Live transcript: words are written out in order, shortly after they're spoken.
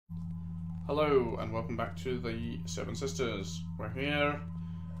Hello and welcome back to the Seven Sisters. We're here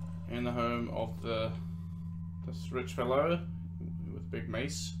in the home of this rich fellow with a big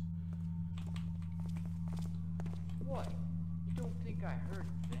mace. What? You don't think I heard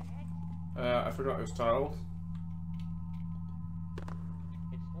that? I forgot it was tiled.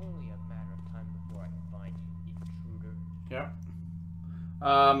 It's only a matter of time before I find you, intruder. Yeah.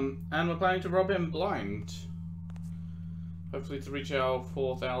 And we're planning to rob him blind. Hopefully to reach our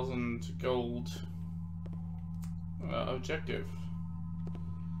 4,000 gold objective.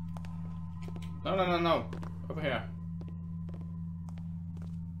 No. Over here.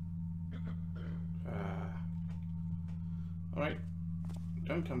 Alright.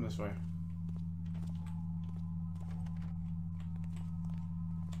 Don't come this way.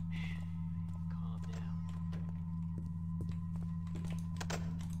 Calm down.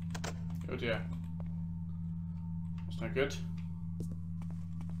 Oh dear. That's no good.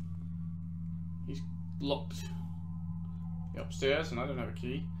 He's locked the upstairs and I don't have a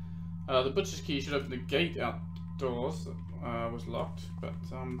key. The butcher's key should open the gate outdoors that was locked, but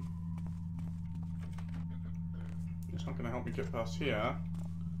it's not going to help me get past here. I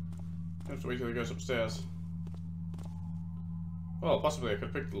have to wait till he goes upstairs. Well, possibly I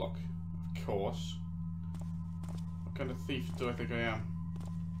could pick the lock, of course. What kind of thief do I think I am?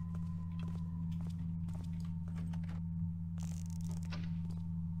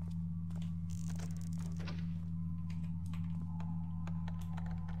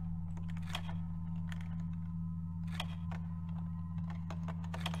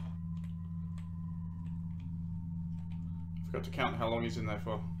 Forgot to count how long he's in there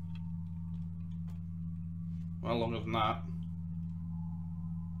for. Well, longer than that.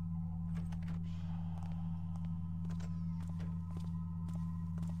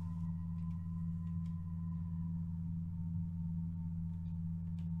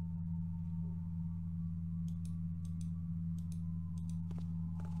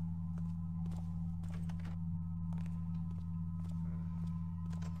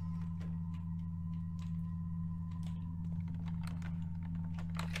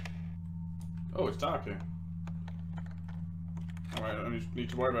 Oh, it's dark here. Alright, I don't need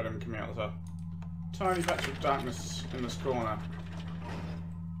to worry about him coming out of that tiny patch of darkness in this corner.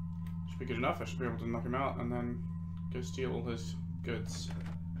 Should be good enough. I should be able to knock him out and then go steal all his goods.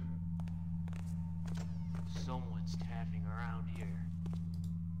 Someone's tapping around here.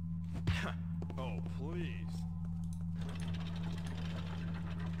 Oh, please.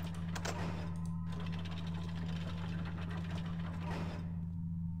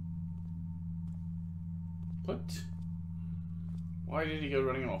 What? Why did he go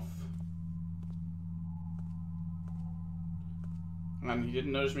running off? And he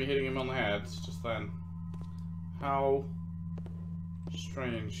didn't notice me hitting him on the head just then. How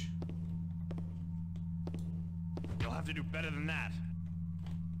strange. You'll have to do better than that.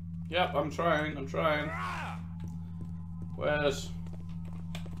 Yep, I'm trying. Where's...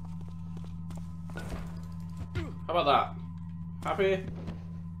 How about that? Happy?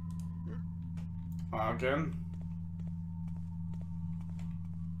 Again.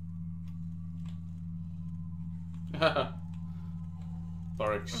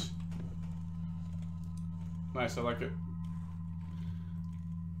 Barracks. Nice, I like it.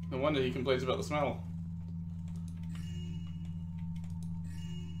 No wonder he complains about the smell.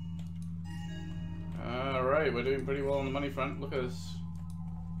 Alright, we're doing pretty well on the money front. Look at this.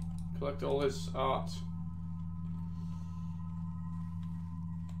 Collect all his art.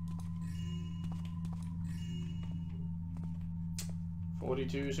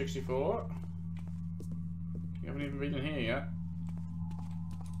 $42.64. You haven't even been in here yet.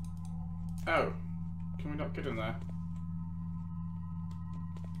 Oh, can we not get in there?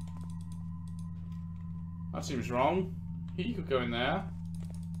 That seems wrong. He could go in there.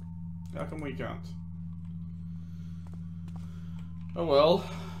 How come we can't? Oh well.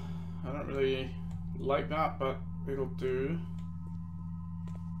 I don't really like that, but it'll do.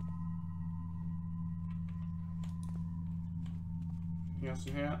 Anything else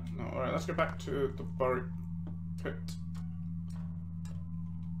in here? No. Alright, let's go back to the barrack pit.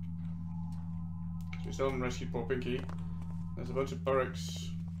 So we still haven't rescued poor Pinky. There's a bunch of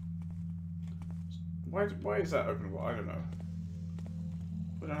barracks. Why is that open? Well, I don't know.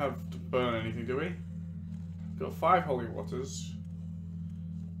 We don't have to burn anything, do we? We've got 5 holy waters.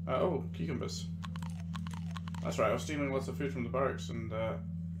 Oh, cucumbers. That's right, I was stealing lots of food from the barracks and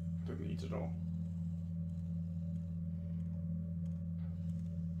didn't eat it all.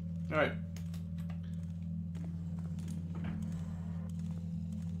 Alright.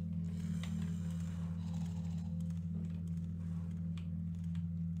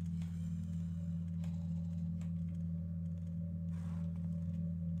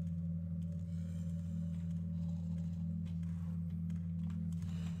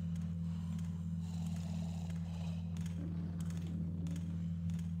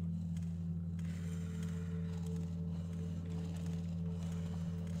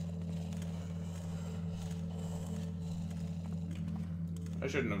 I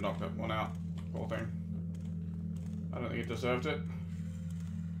shouldn't have knocked that one out. Poor thing. I don't think it deserved it.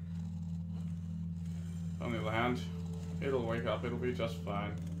 On the other hand, it'll wake up, it'll be just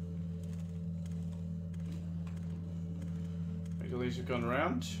fine. Wait till these have gone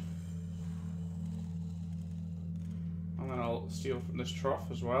around. And then I'll steal from this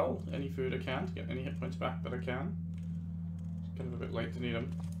trough as well. Any food I can to get any hit points back that I can. It's kind of a bit late to need them.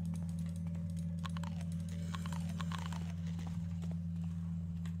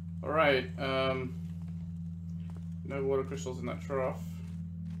 Alright, no water crystals in that trough.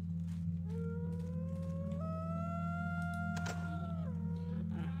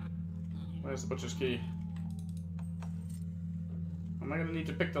 Where's the butcher's key? Am I going to need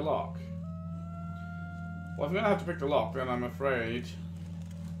to pick the lock? Well, if I'm going to have to pick the lock, then I'm afraid...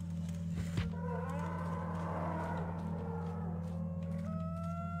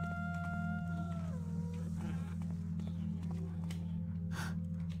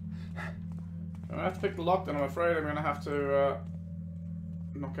 If I have to pick the lock, then I'm afraid I'm going to have to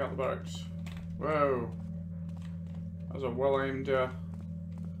knock out the barracks. Whoa. That was a well-aimed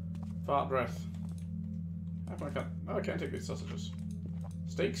fart breath. How come I can't... Oh, I can't take these sausages.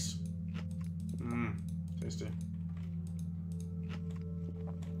 Steaks? Mmm. Tasty.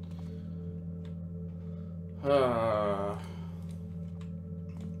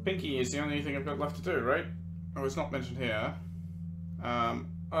 Pinky is the only thing I've got left to do, right? Oh, it's not mentioned here.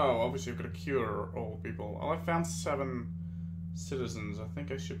 Oh, obviously I've got to cure all people. Oh, I found 7 citizens. I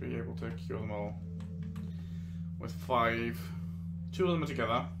think I should be able to cure them all. With 5. 2 of them are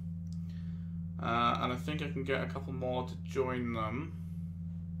together. And I think I can get a couple more to join them.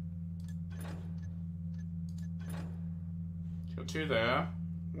 Got 2 there.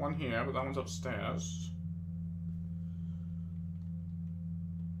 1 here, but that one's upstairs.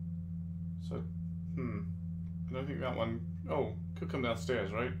 So, I don't think that one... Oh, could come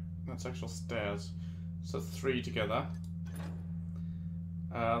downstairs, right? That's actual stairs. So 3 together.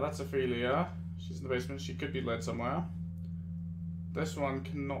 That's Ophelia. She's in the basement. She could be led somewhere. This one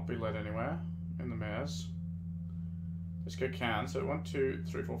cannot be led anywhere in the maze. This guy can. So 1, 2,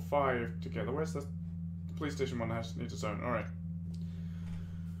 3, 4, 5 together. Where's the police station one? Needs its own. Alright.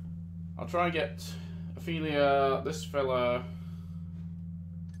 I'll try and get Ophelia, this fella,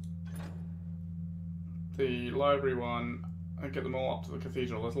 the library one, and get them all up to the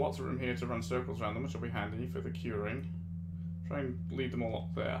cathedral. There's lots of room here to run circles around them, which will be handy for the curing. Try and lead them all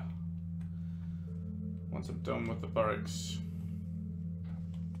up there. Once I'm done with the barracks.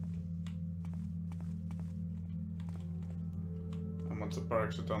 And once the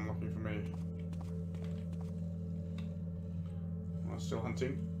barracks are done looking for me. I'm still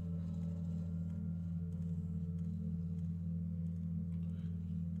hunting.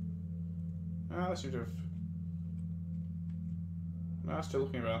 Ah, that seems to have... No, still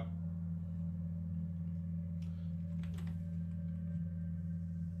looking about.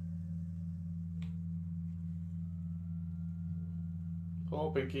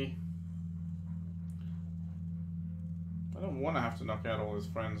 Poor Pinky. I don't want to have to knock out all his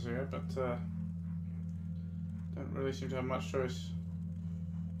friends here, but don't really seem to have much choice.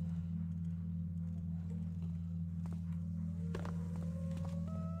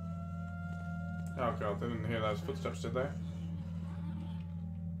 Oh god, they didn't hear those footsteps, did they?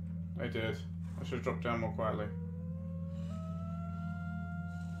 They did. I should have dropped down more quietly.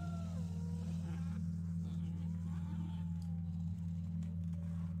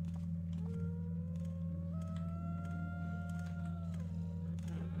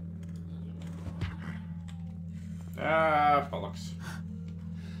 Ah, bollocks.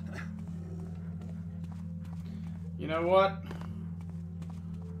 You know what?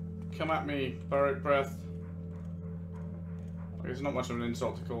 Come at me, Barrack Breath. It's not much of an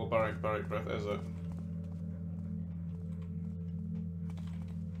insult to call a Barrack Breath, is it?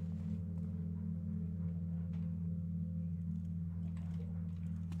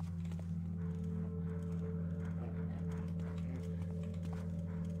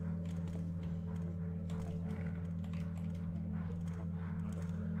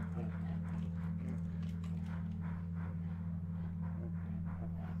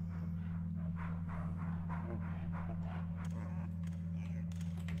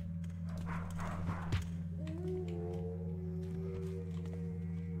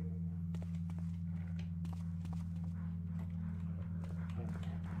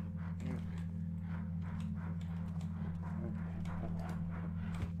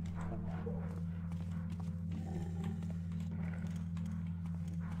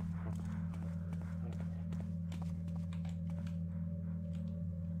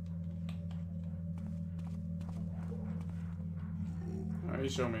 you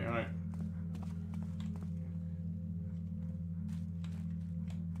show me, alright.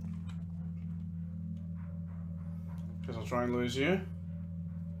 Guess I'll try and lose you.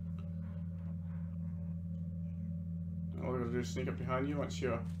 All we're gonna do is sneak up behind you once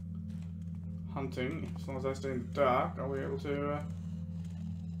you're hunting. As long as I stay in the dark, I'll be able to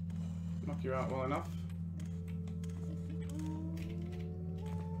knock you out well enough.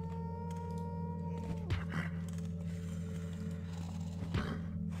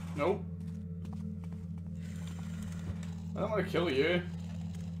 Nope. I don't want to kill you.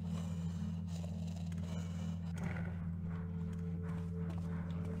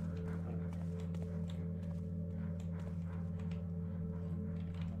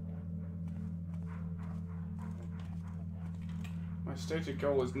 My stated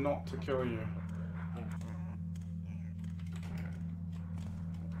goal is not to kill you.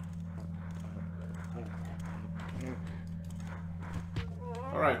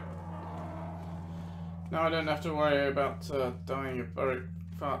 Alright. Now I don't have to worry about dying of very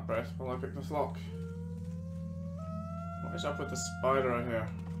fart breath while I pick this lock. What is up with the spider right here?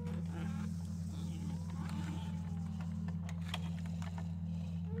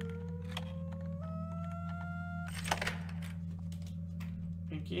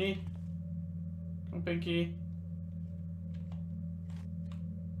 Pinky? Come on, Pinky.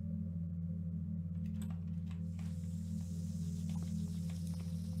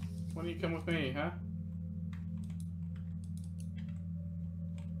 Why don't you come with me, huh?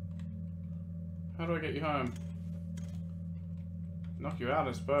 How do I get you home? Knock you out,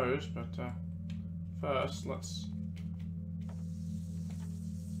 I suppose, but first let's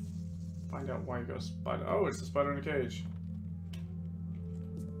find out why you got a spider. Oh, it's the spider in a cage.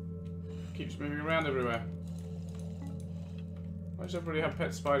 Keeps moving around everywhere. Why does everybody have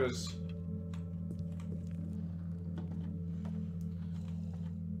pet spiders?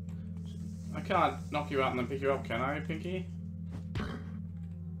 I can't knock you out and then pick you up, can I, Pinky?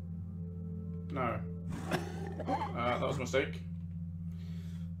 No. That was a mistake.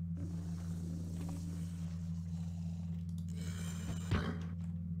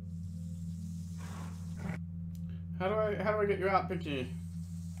 How do I get you out, Pinky?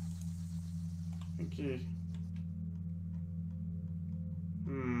 Pinky.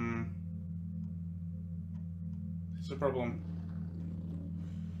 This is a problem.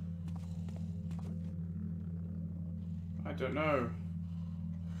 I don't know.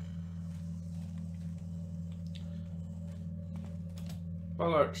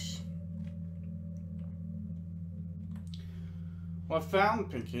 Bollocks. Well, I found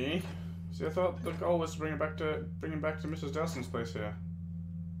Pinky. See, I thought the goal was to bring him back to Mrs. Delson's place here.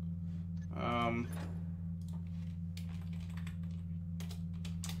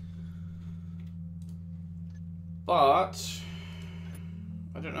 But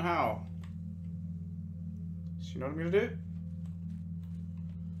I don't know how. So you know what I'm gonna do?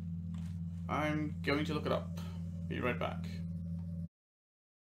 I'm going to look it up. Be right back.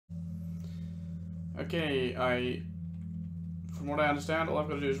 Okay, from what I understand, all I've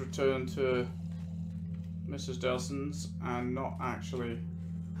got to do is return to Mrs. Delson's and I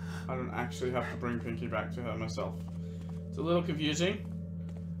don't actually have to bring Pinky back to her myself. It's a little confusing,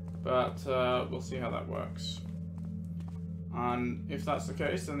 but we'll see how that works. And if that's the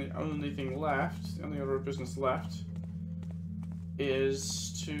case, then the only thing left, the only order of business left,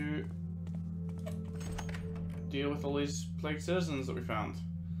 is to deal with all these plague citizens that we found.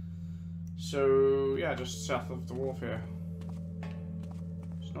 So, yeah, just south of the wharf here.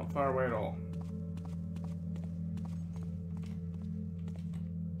 It's not far away at all.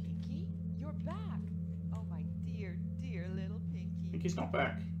 Pinky, you're back. Oh, my dear, dear little Pinky. Pinky's not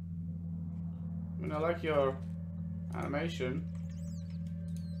back. I mean, I like your animation,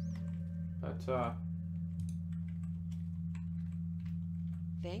 but,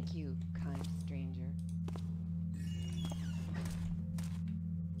 Thank you, kind stranger.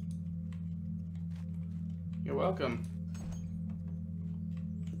 you're welcome.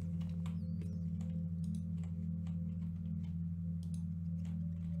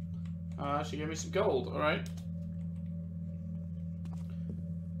 She gave me some gold, alright.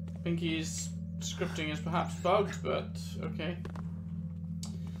 Pinky's scripting is perhaps bugged, but okay.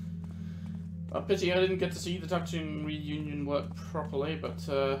 A pity I didn't get to see the touching reunion work properly, but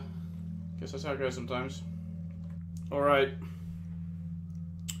guess that's how it goes sometimes. Alright.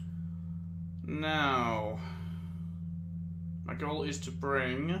 Now, my goal is to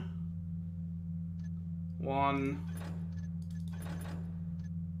bring 1,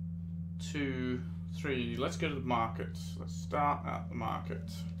 2, 3. Let's go to the market. Let's start at the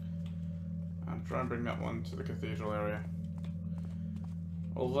market and try and bring that one to the cathedral area.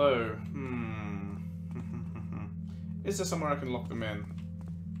 Although, is there somewhere I can lock them in?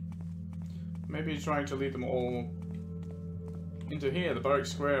 Maybe trying to lead them all into here. The barrack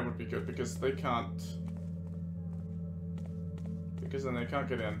square would be good because they can't. Because then they can't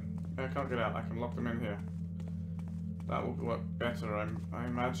get in. I can't get out. I can lock them in here. That would work better, I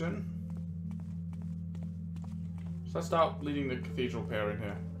imagine. So let's start leading the cathedral pair in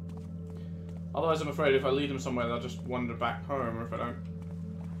here. Otherwise, I'm afraid if I lead them somewhere, they'll just wander back home. Or if I don't,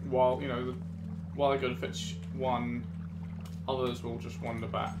 while I go to fetch one, others will just wander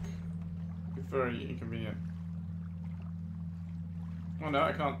back. It'll be very inconvenient. Oh no,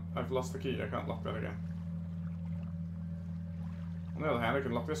 I can't. I've lost the key. I can't lock that again. On the other hand, I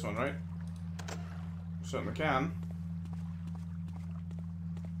can lock this one, right? Certainly can.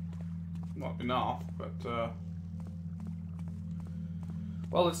 Not enough, but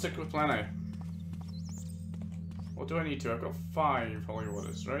well, let's stick with plan A. What do I need to? I've got 5 holy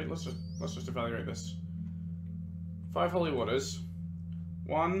waters, right? Let's just evaluate this. 5 holy waters.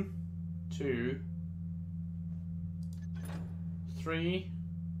 1, 2, 3,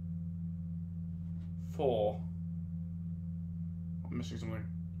 4. I'm missing something.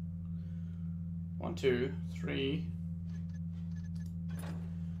 1, 2, 3.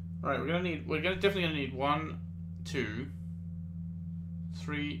 Right, we're definitely gonna need 1, 2,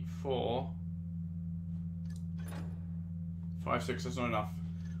 3, 4, 5, 6. That's not enough.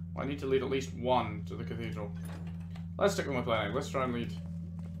 I need to lead at least 1 to the cathedral. Let's stick with my plan. Let's try and lead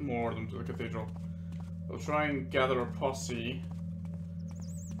more of them to the cathedral. We'll try and gather a posse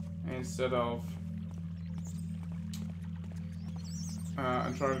instead of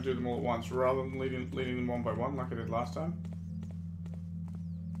and try to do them all at once rather than leading them one by one like I did last time.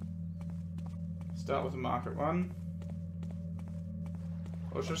 Start with the market one.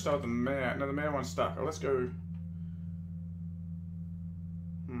 Or should I start with the mayor? No, the mayor one's stuck. Oh, let's go.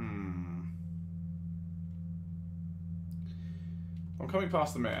 I'm coming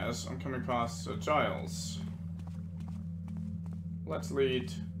past the mayors. I'm coming past Sir Giles. Let's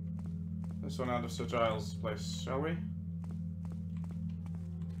lead this one out of Sir Giles' place, shall we?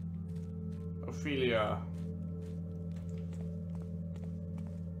 Ophelia.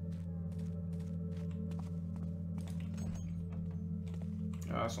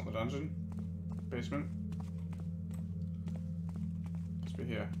 That's not the dungeon. Basement. Must be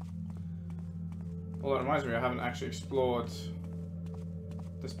here. Well, that reminds me, I haven't actually explored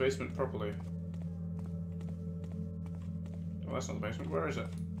this basement properly. Oh, that's not the basement. Where is it?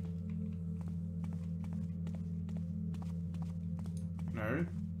 No.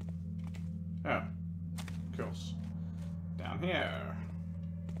 Oh. Of course. Down here.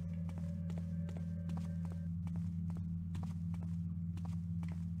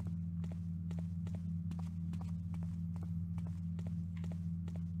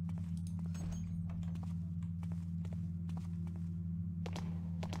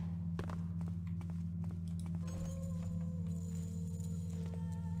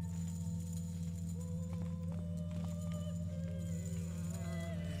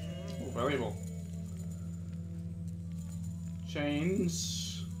 Valuable.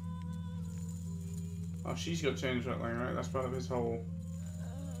 Chains. Oh, she's got chains rattling, right? That's part of his whole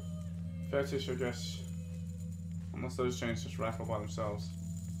fetish, I guess. Unless those chains just rattle by themselves.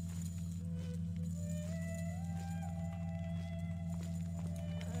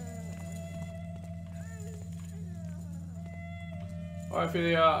 Hi,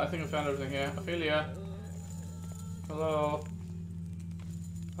 Ophelia. I think I found everything here. Ophelia. Hello.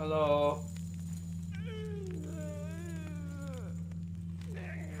 Hello.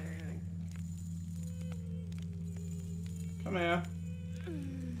 Come here.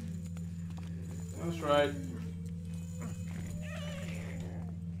 That's right.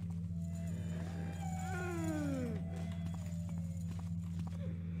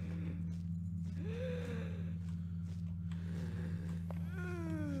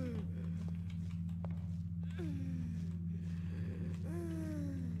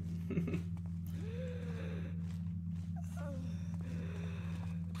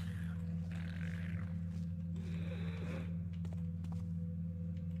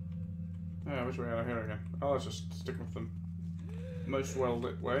 Yeah, which way out of here again? Oh, let's just stick with the most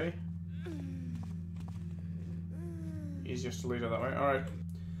well-lit way. Easiest to lead her that way. Alright.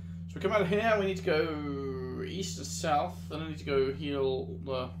 So we come out of here, we need to go east and south, then I need to go heal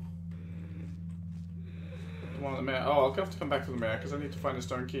the one of the mayor. Oh, I'll have to come back to the mayor because I need to find the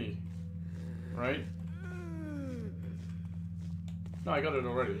stone key. Right? No, I got it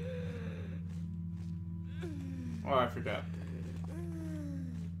already. Oh, I forget.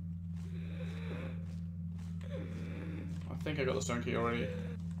 I I think I got the stone key already.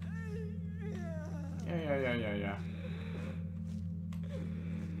 Yeah.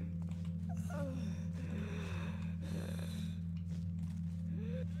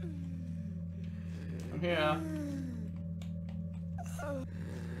 I'm here.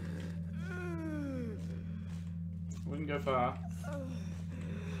 Wouldn't go far.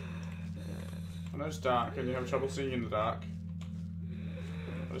 I know it's dark and you have trouble seeing in the dark.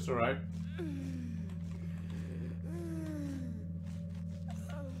 But it's alright.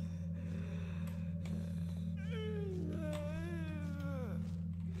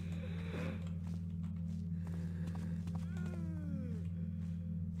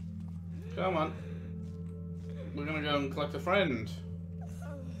 Come on. We're gonna go and collect a friend.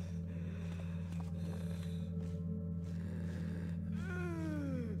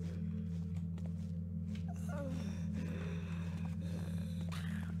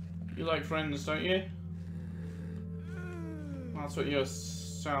 You like friends, don't you? That's what your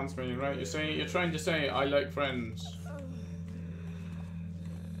sounds mean, right? You're trying to say I like friends.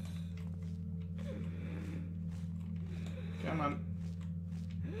 Come on.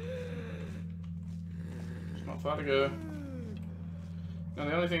 It's not far to go. Now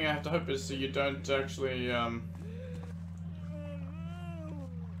the only thing I have to hope is that you don't actually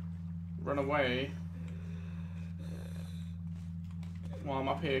run away while I'm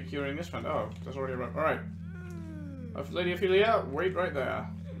up here curing this one. Oh, that's already right. Alright. Lady Ophelia, wait right there.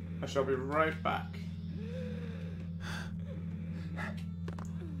 I shall be right back.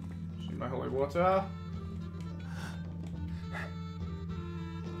 See my holy water.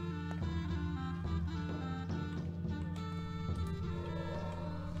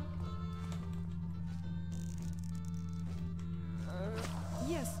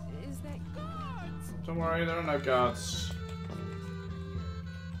 Yes, is that guards? Don't worry, there are no guards.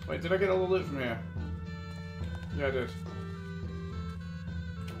 Wait, did I get all the loot from here? Yeah, I did.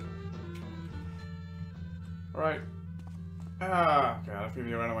 Alright. Ah, God,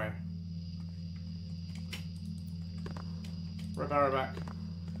 Ophelia ran away. Right back.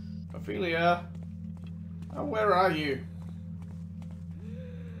 Ophelia! Oh, where are you?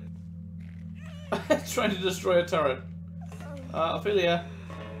 Trying to destroy a turret. Ophelia.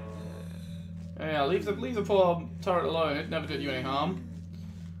 Yeah, leave the poor turret alone. It never did you any harm.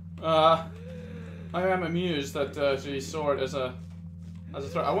 I am amused that she saw it as a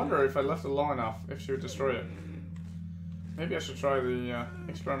threat. I wonder if I left it long enough, if she would destroy it. Maybe I should try the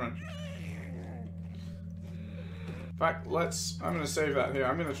experiment. In fact, I'm going to save that here.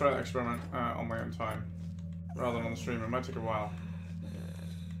 I'm going to try that experiment on my own time, rather than on the stream. It might take a while.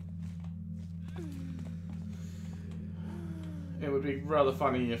 It would be rather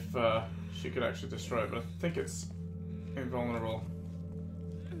funny if she could actually destroy it, but I think it's invulnerable.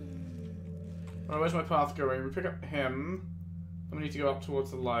 Alright, where's my path going? We pick up him. Then we need to go up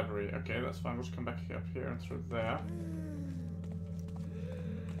towards the library. Okay, that's fine. We'll just come back up here and through there.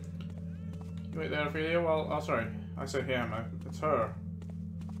 You wait there, Ophelia? Well, oh, sorry. I say him. It's her.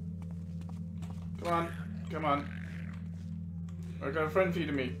 Come on. Come on. I've got a friend for you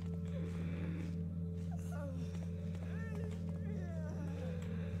to meet.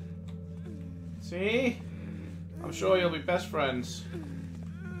 See? I'm sure you'll be best friends.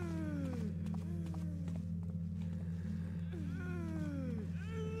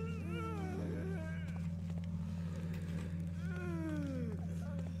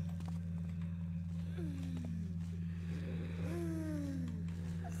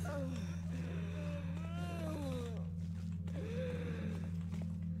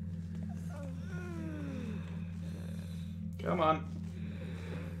 Come on.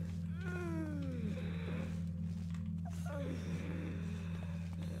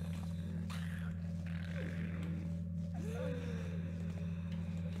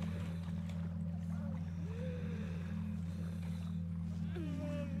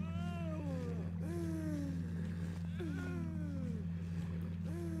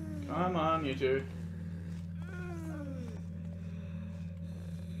 Come on, you two.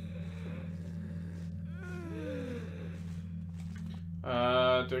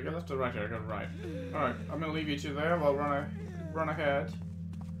 Do I go left or right here? I go right. Alright, I'm gonna leave you two there while I run ahead.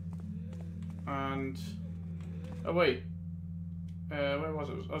 And... oh wait. Where was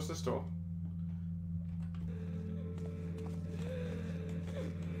it? Oh, it's this door.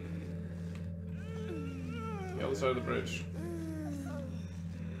 The other side of the bridge.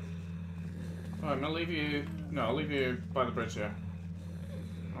 Alright, I'm gonna leave you... no, I'll leave you by the bridge here.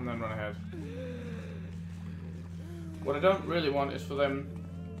 And then run ahead. What I don't really want is for them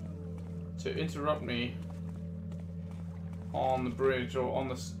to interrupt me on the bridge or on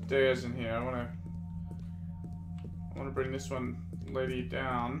the stairs in here. I want to I want to bring this one lady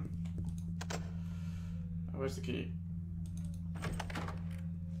down. Oh, where's the key?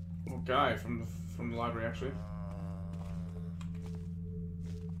 Oh, guy from the library, actually.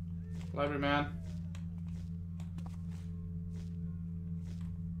 Library man.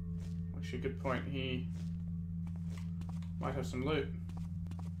 Actually, good point. He might have some loot.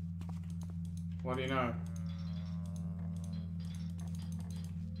 What do you know?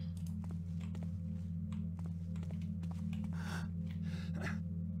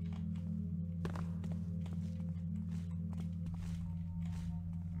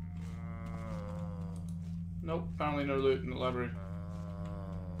 Nope, apparently no loot in the library.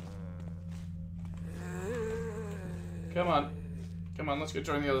 Come on. Come on, let's go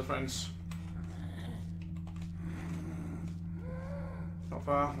join the other friends. Not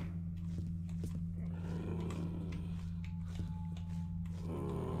far.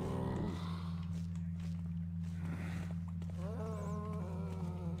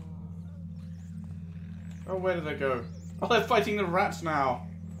 Oh, where did they go? Oh, they're fighting the rats now.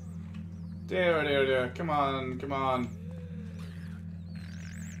 Dear, oh dear, oh dear. Come on, come on.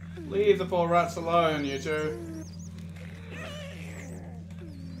 Leave the poor rats alone, you two.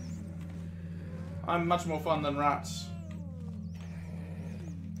 I'm much more fun than rats.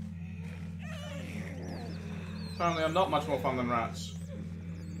 Apparently I'm not much more fun than rats.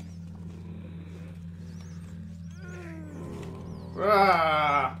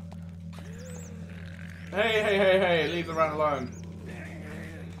 Ah! Hey, hey, hey, hey, leave the rat alone.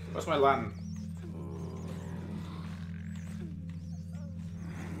 Where's my lantern?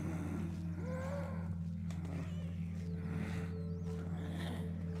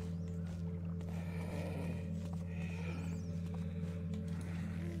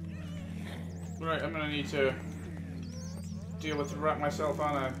 Right, I'm gonna need to deal with the rat myself,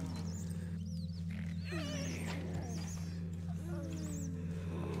 aren't I?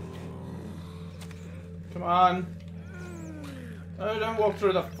 Come on. Oh, don't walk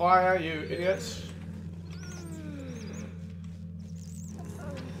through the fire, you idiots.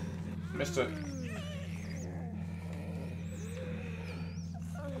 Missed it.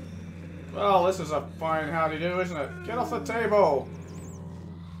 Well, this is a fine howdy-do, isn't it? Get off the table!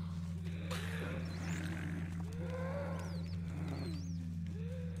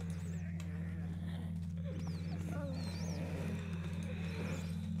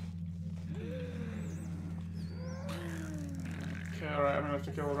 Okay, alright, I'm gonna have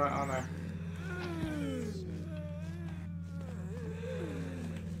to kill the rat, aren't I?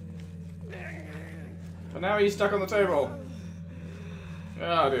 But now he's stuck on the table.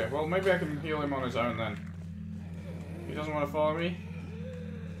 Oh dear. Well, maybe I can heal him on his own then. He doesn't want to follow me.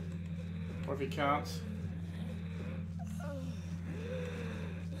 Or if he can't.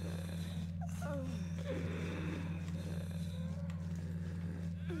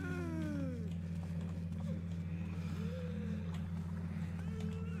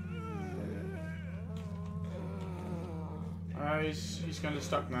 He's kind of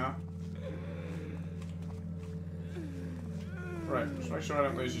stuck now. Right, just make sure I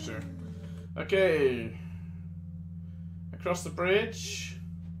don't lose you two. Okay. Across the bridge.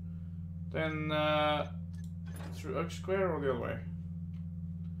 Then through Oak Square or the other way?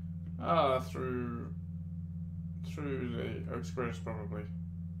 Ah, through the Oak Square is probably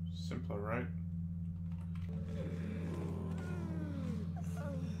simpler, right?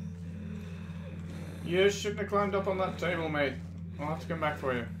 You shouldn't have climbed up on that table, mate. I'll have to come back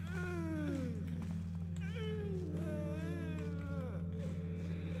for you.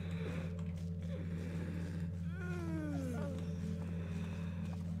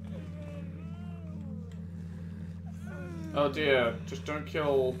 Oh dear, just don't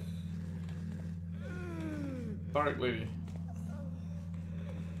kill Barrack Lady.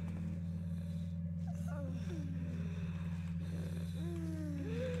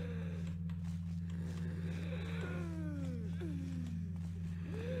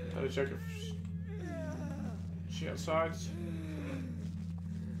 How to check if she outside.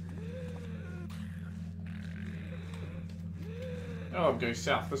 Oh, I'm going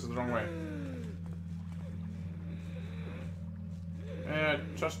south. This is the wrong way.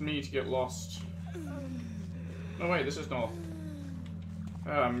 Trust me to get lost. No, wait, this is north.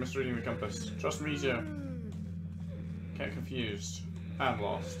 Oh, I'm misreading the compass. Trust me to get confused and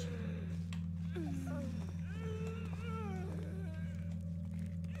lost.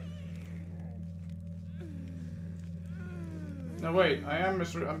 No, wait, I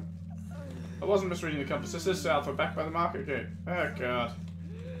wasn't misreading the compass. This is south. We're back by the market gate. Oh, God.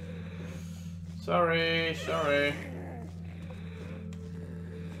 Sorry, sorry.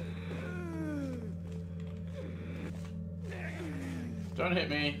 Don't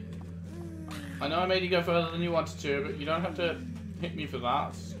hit me. I know I made you go further than you wanted to, but you don't have to hit me for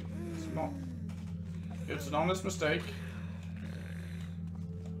that. It's not... It's an honest mistake.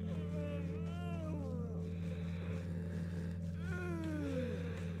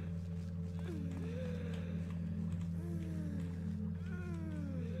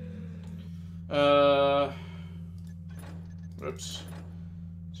 Oops.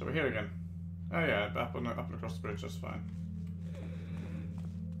 So we're here again. Oh yeah, up and across the bridge, that's fine.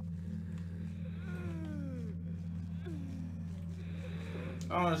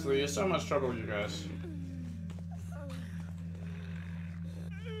 Honestly, you're so much trouble, you guys.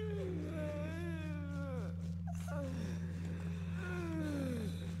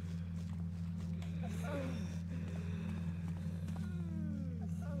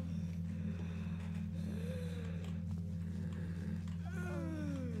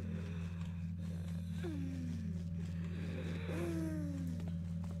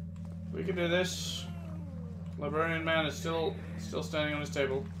 We can do this. Librarian man is still standing on his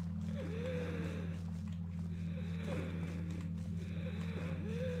table.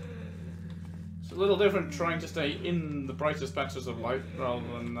 It's a little different trying to stay in the brightest patches of light rather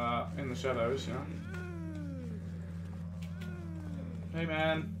than in the shadows, you know. Hey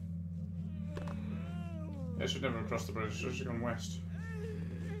man. I should never have crossed the bridge, I should have gone west.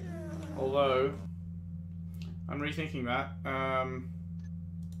 Although, I'm rethinking that.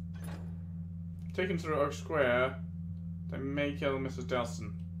 Take him through Oak Square, they may kill Mrs.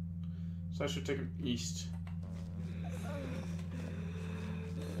 Delson. So I should take him east.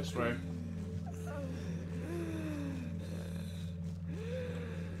 This way.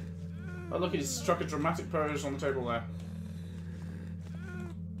 Oh look, he's struck a dramatic pose on the table there.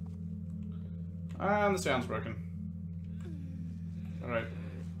 And the sound's broken. Alright.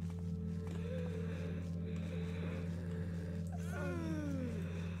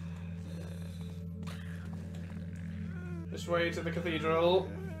 This way to the cathedral,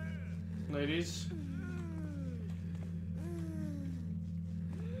 ladies.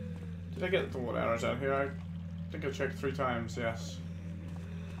 Did I get the water arrows out here? I think I checked 3 times, yes.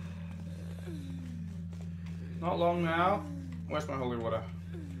 Not long now. Where's my holy water?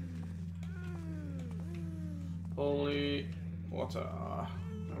 Holy water.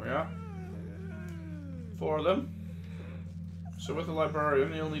 There we are. 4 of them. So with the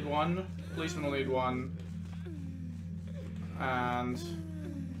librarian, you'll need 1. Policeman will need 1. And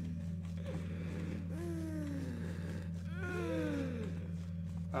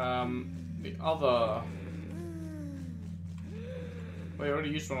the other. Well, you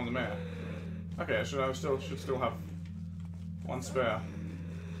already used one on the mayor. Okay, I should still have 1 spare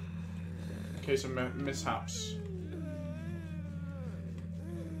in case of mishaps.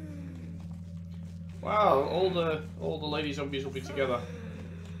 Wow, all the lady zombies will be together,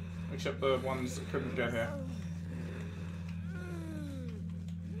 except the ones that couldn't get here.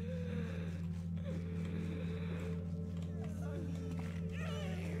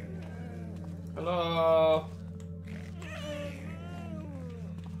 Hello.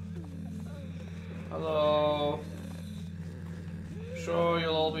 Hello. Sure,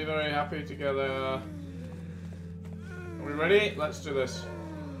 you'll all be very happy together. Are we ready? Let's do this.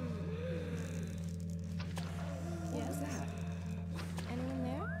 What was that? Anyone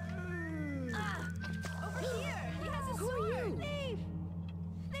there? Ah! Over here! He has a Who are sword! you? Thief!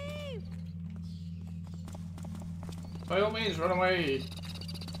 Thief! By all means, run away.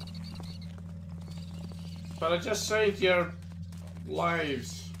 But I just saved your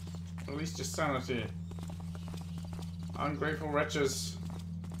lives. At least your sanity. Ungrateful wretches.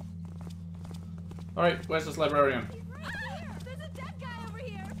 Alright, where's this librarian? Right here! There's a dead guy over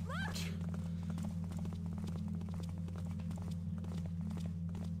here! Look!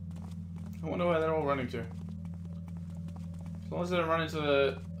 I wonder where they're all running to. As long as they don't run into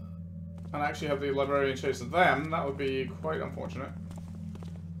the... and actually have the librarian chase them, that would be quite unfortunate.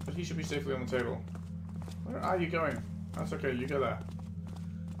 But he should be safely on the table. Where are you going? That's okay, you go there.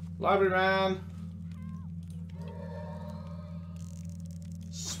 Library man!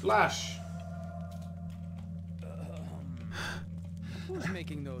 Splash! Who's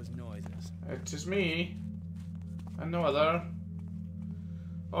making those noises? It is me. And no other.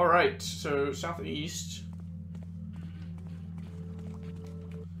 Alright, so southeast.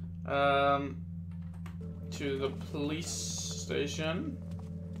 To the police station.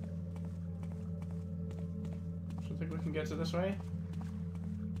 Do you think we can get to this way?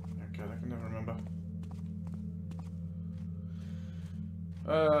 Oh god, I can never remember.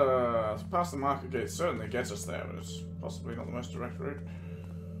 Past the market gate certainly gets us there, but it's possibly not the most direct route.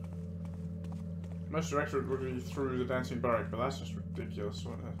 Most direct route would be through the dancing barrack, but that's just ridiculous.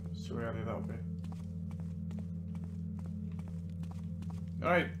 What a silly idea that would be.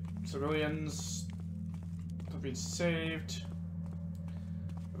 Alright, civilians have been saved.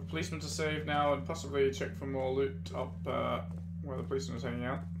 The policemen to save now and possibly check for more loot up where the policeman is hanging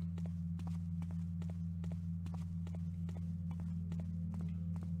out.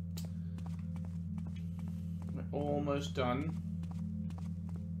 We're almost done.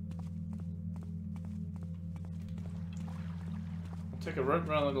 I'll take a rope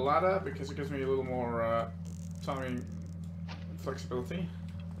rather than a ladder because it gives me a little more timing flexibility.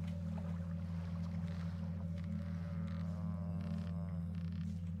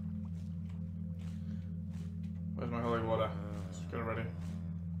 Where's my holy water? Let's get it ready.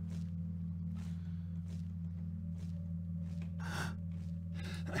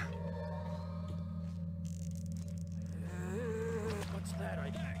 What's that?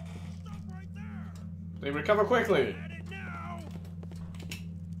 Stop right there! They recover quickly. At it now!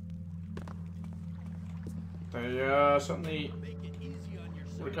 They certainly Make it easy on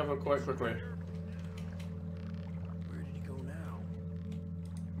yourself. recover quite quickly. Where did he go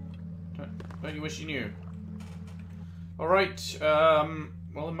now? Don't you wish you knew? Alright, well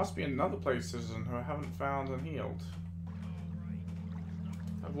there must be another place, citizen, who I haven't found and healed.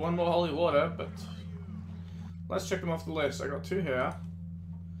 I have one more holy water, but let's check them off the list. I got 2 here.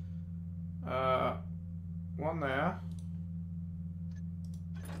 1 there.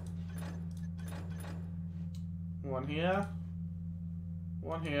 1 here.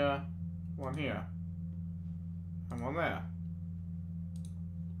 1 here. 1 here. And 1 there.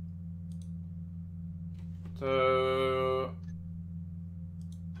 So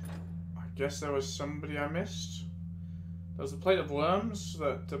I guess there was somebody I missed. There was a plate of worms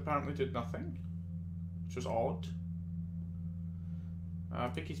that apparently did nothing, which was odd.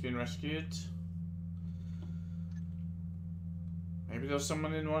 Picky's been rescued. Maybe there was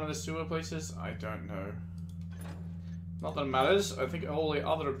someone in one of the sewer places? I don't know. Not that it matters. I think all the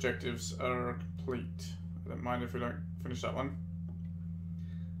other objectives are complete. I don't mind if we don't finish that one.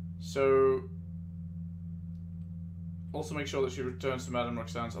 So also make sure that she returns to Madame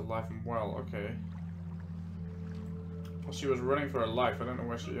Roxanne's alive and well. Okay. Well, she was running for her life. I don't know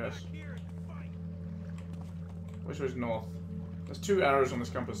where she is. Which way is north? There's 2 arrows on this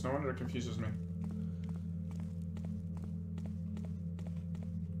compass. No wonder it confuses me.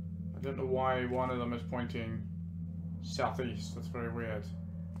 I don't know why one of them is pointing southeast. That's very weird.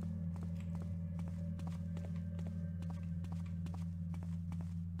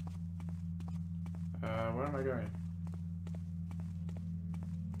 Where am I going?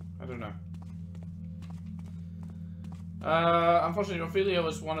 I don't know. Unfortunately, Ophelia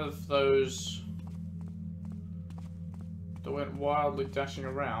was one of those that went wildly dashing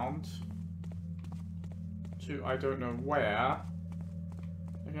around to I don't know where.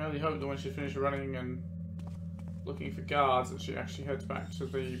 I can only hope that when she's finished running and looking for guards that she actually heads back to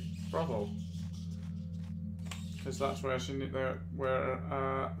the brothel, because that's where she need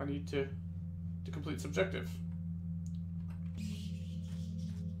I need to complete this objective.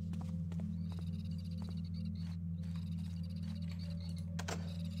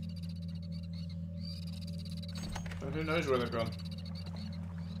 But who knows where they've gone?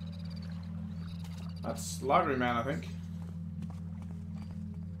 That's Library Man, I think.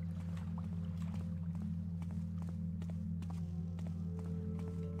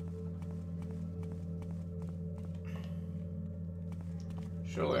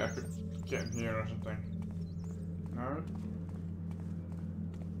 Surely I could get in here or something. No?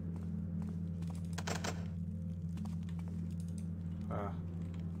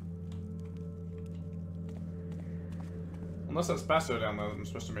 Unless that's Basso down there that I'm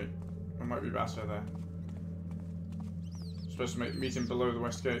supposed to meet. There might be Basso there. I'm supposed to meet him below the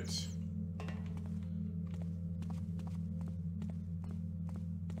west gate.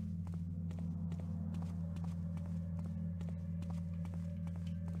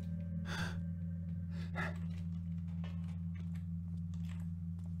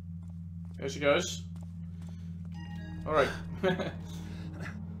 There she goes. Alright.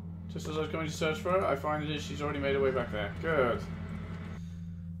 Just as I was going to search for her, I find it is she's already made her way back there. Good.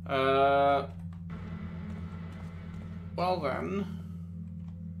 Well then.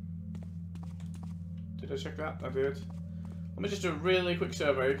 Did I check that? I did. Let me just do a really quick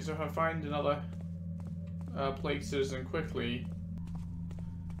survey, because if I find another plague citizen quickly,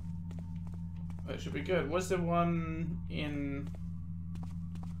 that should be good. Was there one in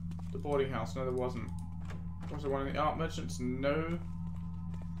the boarding house? No, there wasn't. Was there one in the art merchants? No.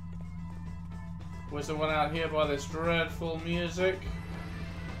 Was there one out here by this dreadful music?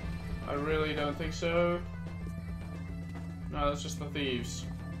 I really don't think so. No, that's just the thieves.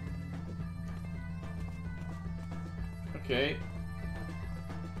 Okay.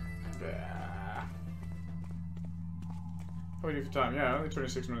 How are we do for time? Yeah, only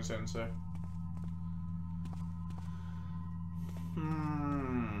 26 minutes in, so.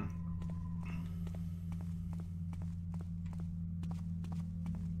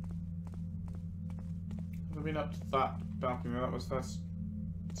 Have we been up to that balcony? That's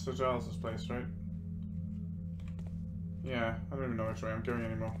Sir Giles's place, right? Yeah, I don't even know which way I'm going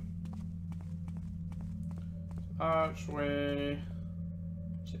anymore. Archway.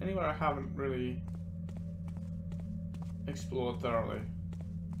 Is there anywhere I haven't really explored thoroughly?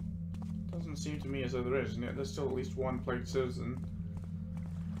 Doesn't seem to me as though there is, and yet there's still at least one plagued citizen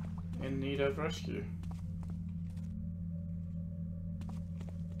in need of rescue.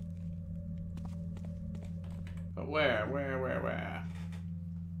 But where?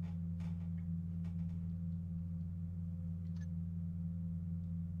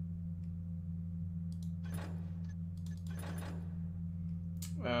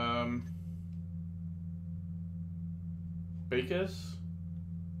 Bakers?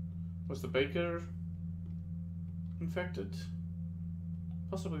 Was the baker infected?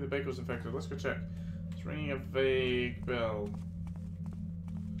 Possibly the baker was infected. Let's go check. It's ringing a vague bell.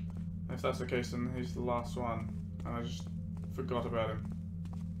 If that's the case, then he's the last one. And I just forgot about him.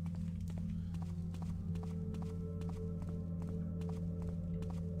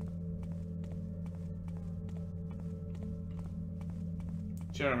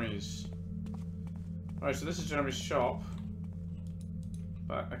 Jeremy's. Alright, so this is Jeremy's shop.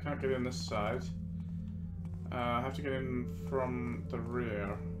 But I can't get in this side. I have to get in from the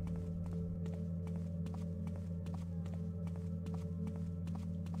rear.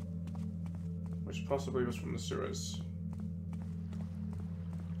 Which possibly was from the sewers.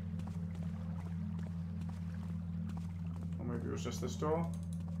 Or maybe it was just this door.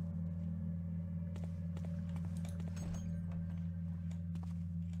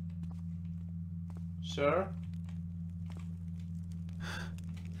 Sir?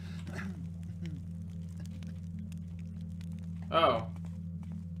 Oh.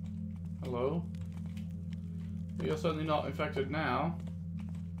 Hello? You're certainly not infected now.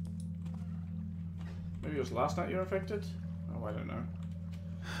 Maybe it was last night you were infected? Oh, I don't know.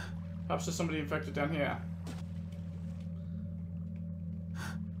 Perhaps there's somebody infected down here.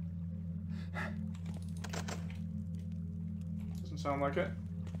 Doesn't sound like it.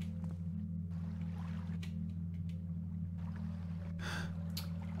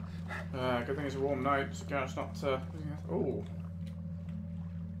 Good thing it's a warm night, so Garrett's not, oh.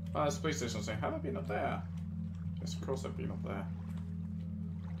 Oh, there's a police station saying, have I been up there? Yes, of course I've been up there.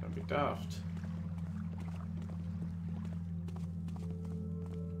 Don't be daft.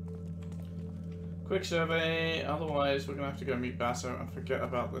 Quick survey, otherwise we're gonna have to go meet Basso and forget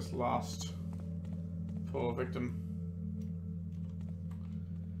about this last poor victim.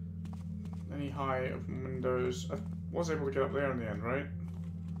 Any high open windows? I was able to get up there in the end, right?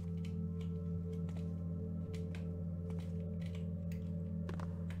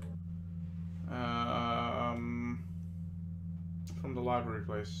 From the library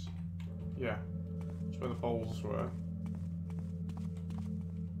place. Yeah. That's where the bowls were.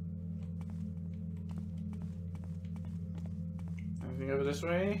 Anything over this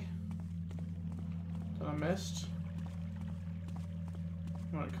way that I missed?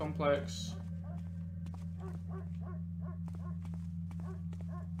 Right, complex.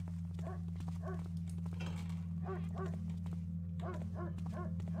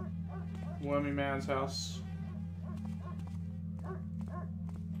 Wormy man's house.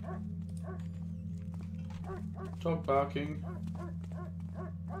 Dog barking.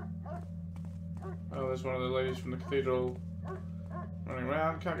 Oh, there's one of the ladies from the cathedral running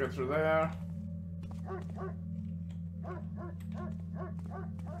around. Can't get through there.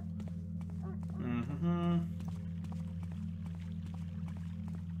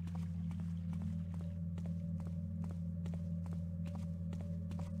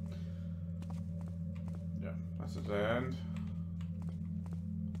 Yeah, that's the end.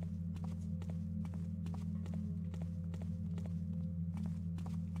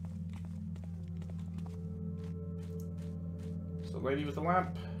 Lady with the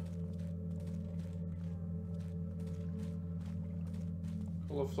lamp.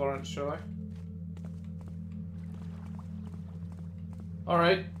 Call of Florence, shall I?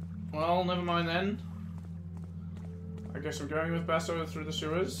 Alright. Well, never mind then. I guess I'm going with Basso through the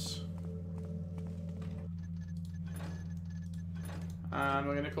sewers. And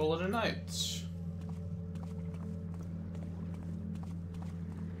we're going to call it a night.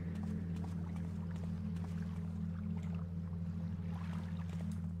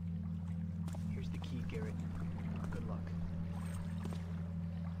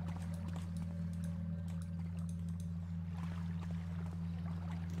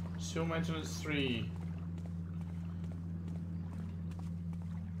 Sewer maintenance 3.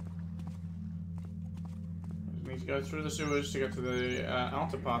 We need to go through the sewers to get to the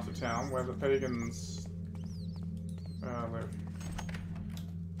outer part of town where the pagans live.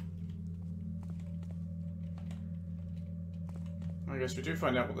 I guess we do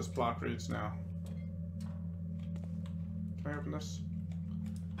find out what this plaque reads now. Can I open this?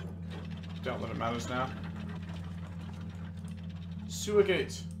 Doubt that it matters now. Sewer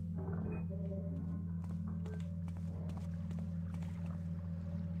gate.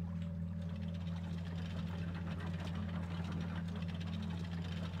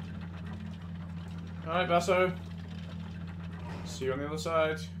 Alright, Basso. See you on the other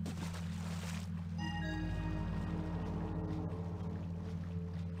side.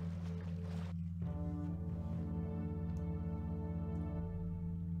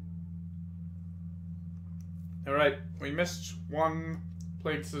 Alright, we missed one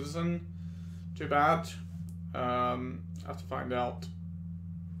plague citizen. Too bad. Have to find out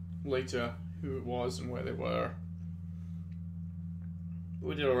later who it was and where they were. But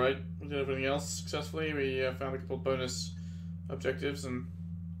we did alright. We did everything else successfully. We found a couple of bonus objectives and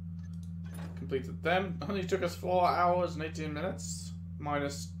completed them. It only took us 4 hours and 18 minutes,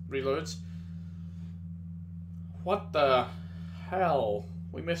 minus reloads. What the hell?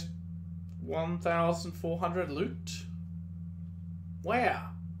 We missed 1,400 loot? Where?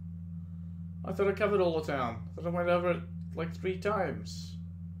 I thought I covered all the town. I thought I went over it like 3 times.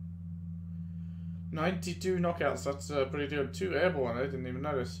 92 knockouts, that's pretty good. 2 airborne, I didn't even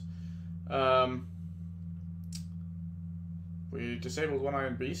notice. We disabled 1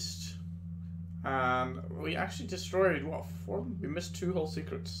 Iron Beast. And we actually destroyed, what, 4? We missed 2 whole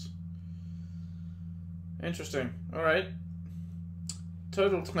secrets. Interesting. Alright.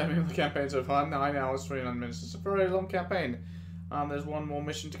 Total claiming of the campaign so far, 9 hours, 29 minutes. It's a very long campaign. There's 1 more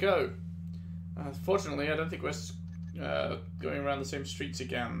mission to go. Fortunately, I don't think we're going around the same streets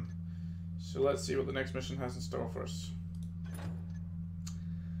again. So let's see what the next mission has in store for us.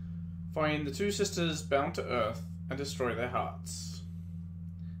 Find the 2 sisters bound to Earth and destroy their hearts.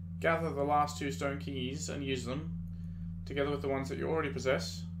 Gather the last 2 stone keys and use them, together with the ones that you already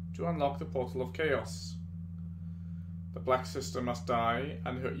possess, to unlock the portal of chaos. The Black Sister must die,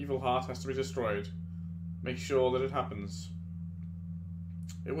 and her evil heart has to be destroyed. Make sure that it happens.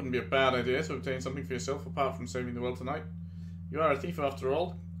 It wouldn't be a bad idea to obtain something for yourself apart from saving the world tonight. You are a thief after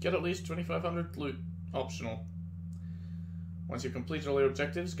all. Get at least 2,500 loot. Optional. Once you've completed all your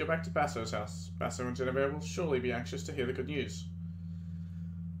objectives, go back to Basso's house. Basso and Genevieve will surely be anxious to hear the good news.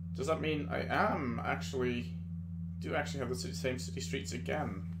 Does that mean I do actually have the same city streets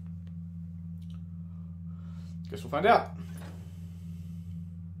again? Guess we'll find out.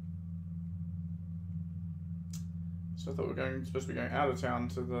 So I thought we were supposed to be going out of town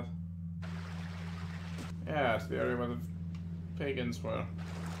to the area where the pagans were.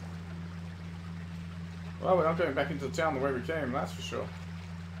 Well, we're not going back into the town the way we came, that's for sure.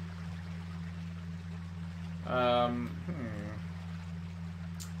 Well,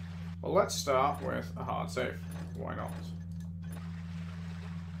 let's start with a hard save. Why not?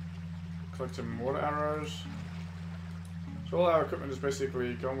 Collect some water arrows. So all our equipment is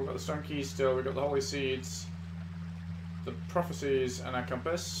basically gone. We've got the stone keys still, we've got the holy seeds, the prophecies, and our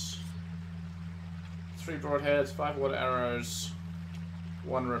compass. 3 broadheads, 5 water arrows,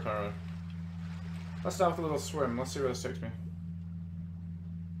 1 rip arrow. Let's start with a little swim. Let's see where this takes me.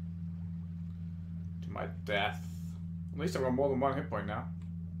 To my death. At least I've got more than 1 hit point now.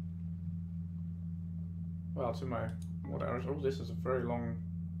 Well, to my water arrows. Oh, this is a very long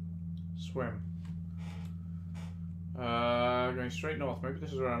swim. Going straight north. Maybe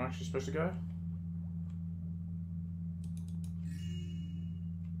this is where I'm actually supposed to go.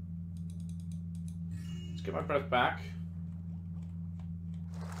 Let's get my breath back.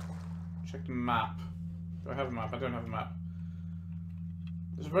 Check the map. Do I have a map? I don't have a map.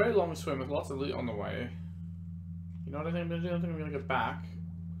 There's a very long swim with lots of loot on the way. You know what I think I'm going to do? I think I'm going to go back.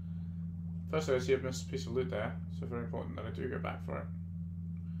 Firstly, I see I've missed a piece of loot there, so very important that I do go back for it.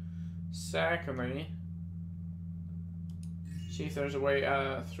 Secondly, see if there's a way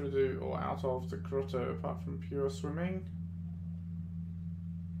through the or out of the grotto apart from pure swimming.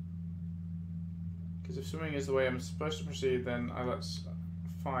 Because if swimming is the way I'm supposed to proceed, then let's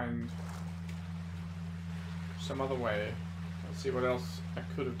find some other way. Let's see what else I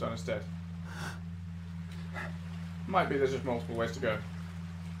could have done instead. Might be there's just multiple ways to go.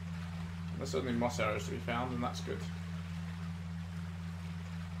 There's certainly moss arrows to be found, and that's good.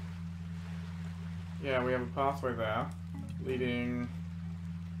 Yeah, we have a pathway there, leading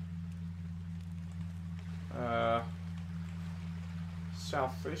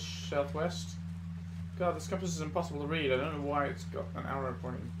south-ish, southwest. God, this compass is impossible to read. I don't know why it's got an arrow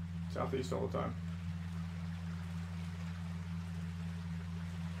pointing southeast all the time.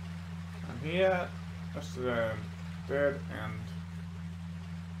 And here, that's the dead end.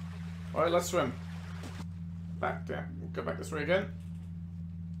 Alright, let's swim. Back down. We'll go back this way again.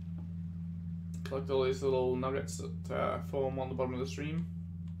 Collect all these little nuggets that form on the bottom of the stream.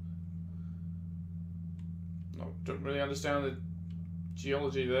 No, don't really understand the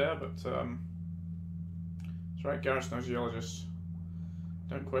geology there, but that's right, Garret's no geologist.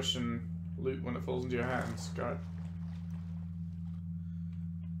 Don't question loot when it falls into your hands, Garret.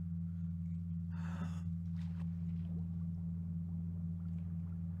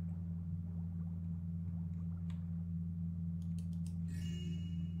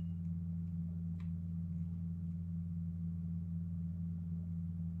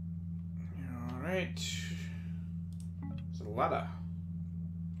 Alright. There's a ladder.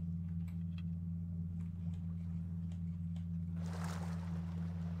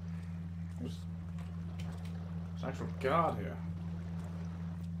 There's an actual guard here.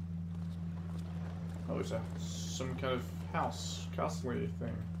 Oh, it's some kind of house, castle-y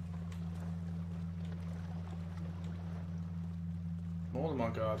thing. More than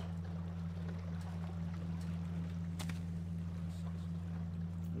one guard.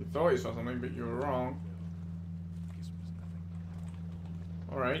 You thought you saw something, but you were wrong.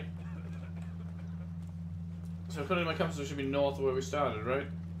 Alright. So according to my compass, it should be north of where we started, right?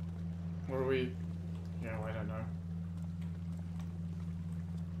 Where are we? Yeah, well, I don't know.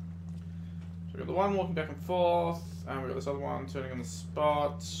 So we got the one walking back and forth, and we got this other one turning on the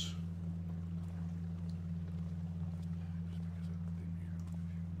spot.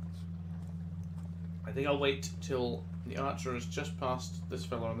 I think I'll wait till the archer is just past this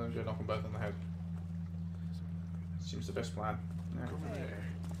fellow and then go knock them both on the head. Seems the best plan. Yeah. Hey,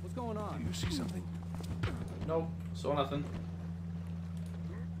 what's going on? Do you see something? Nope, saw nothing.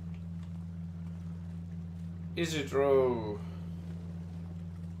 Isidro.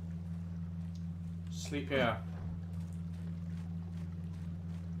 Sleep here.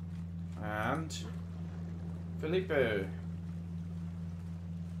 And Felipe.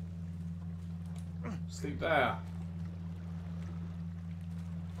 Sleep there.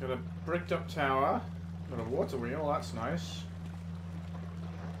 Got a bricked up tower. Got a water wheel, that's nice.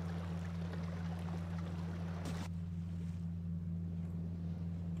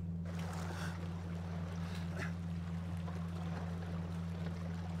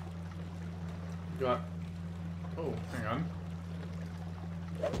 Got... Oh, hang on.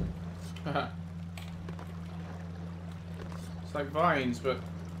 It's like vines, but...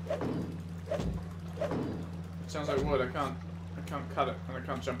 It sounds like wood. I can't cut it, and I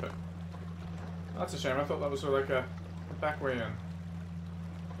can't jump it. That's a shame. I thought that was sort of like a back way in.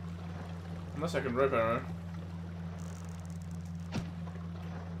 Unless I can rope arrow.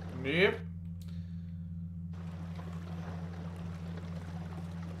 Nope.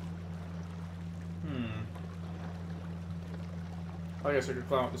 I guess I could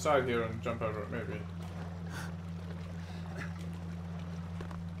climb up the side here and jump over it, maybe.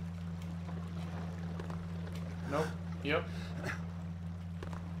 Nope. Yep.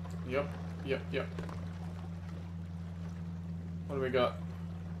 Yep. Yep. Yep. What do we got?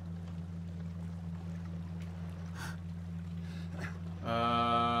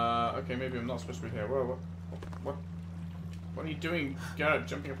 Okay, maybe I'm not supposed to be here. Whoa, what are you doing, Garret,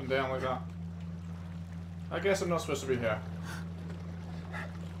 jumping up and down like that? I guess I'm not supposed to be here.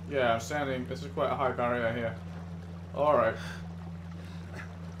 Yeah, I'm standing. This is quite a high barrier here. Alright.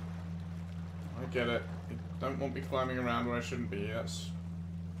 I get it. You don't want me climbing around where I shouldn't be.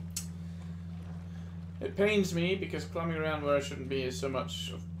 It pains me because climbing around where I shouldn't be is so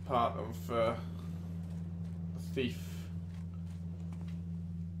much of part of the Thief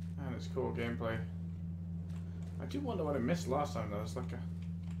and its core gameplay. I do wonder what I missed last time though. It's like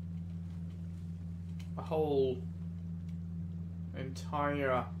a whole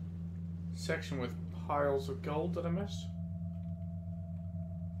entire section with piles of gold that I missed.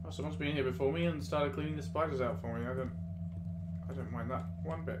 Oh, someone's been here before me and started cleaning the spiders out for me. I don't mind that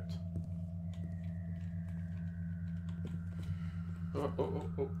one bit. Oh.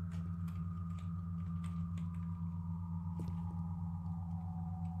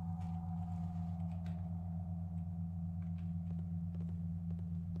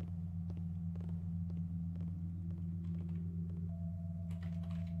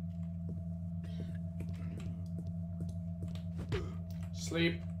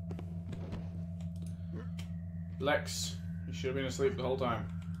 Sleep. Lex, you should have been asleep the whole time.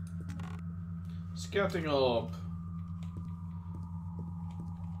 Scouting orb.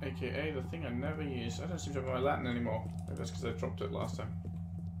 AKA the thing I never use. I don't seem to have my Latin anymore. Maybe that's because I dropped it last time.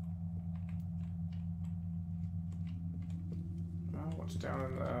 Oh, what's down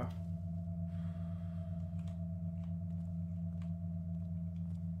in there?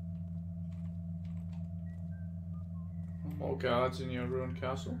 More guards in your ruined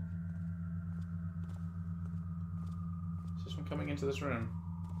castle. Is this one coming into this room?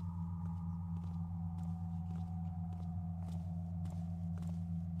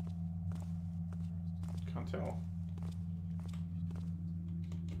 Can't tell.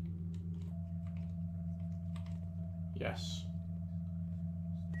 Yes.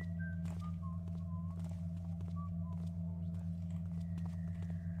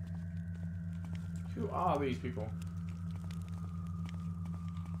 Who are these people?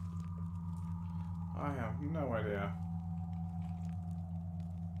 I have no idea.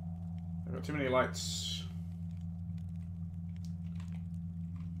 I've got too many lights.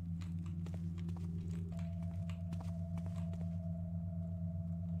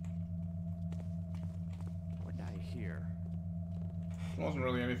 What did I hear? It wasn't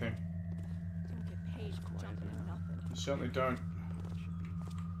really anything. Don't get paid for jumping in nothing. You certainly don't.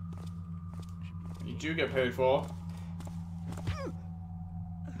 You do get paid for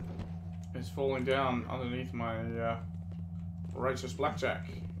is falling down underneath my righteous blackjack.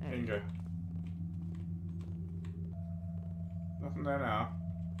 There you go. Nothing there now.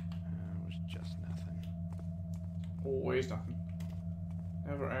 It was just nothing. Always nothing.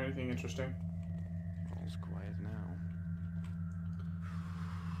 Never anything interesting. All's quiet now.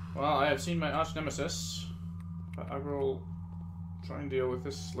 Well, I have seen my arch nemesis, but I will try and deal with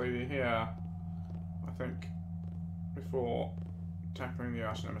this lady here, I think, before tackling the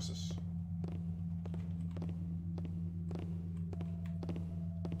arch nemesis.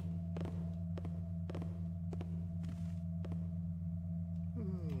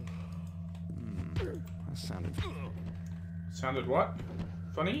 That sounded... Sounded what?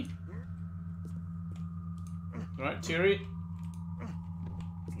 Funny? Alright, Thierry.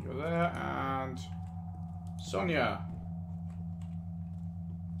 Go there, and... Sonia!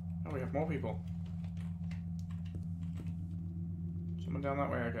 Oh, we have more people. Someone down that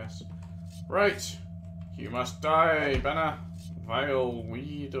way, I guess. Right! You must die, Banner! Vile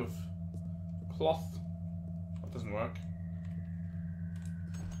weed of cloth. That doesn't work.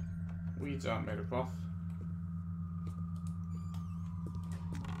 Weeds aren't made of cloth.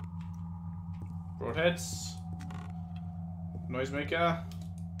 Broadheads. Noisemaker.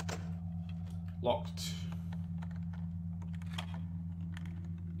 Locked.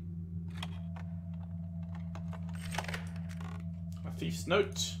 A thief's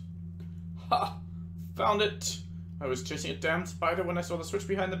note. Ha! Found it! I was chasing a damn spider when I saw the switch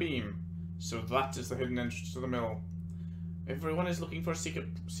behind the beam. So that is the hidden entrance to the mill. Everyone is looking for a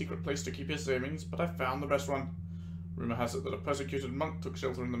secret place to keep his savings, but I found the best one. Rumor has it that a persecuted monk took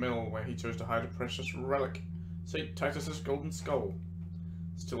shelter in the mill, where he chose to hide a precious relic, St. Titus's golden skull.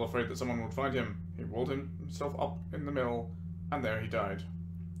 Still afraid that someone would find him, he walled himself up in the mill, and there he died.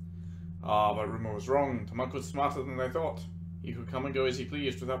 Ah, but Rumor was wrong. The monk was smarter than they thought. He could come and go as he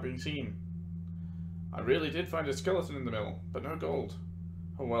pleased without being seen. I really did find a skeleton in the mill, but no gold.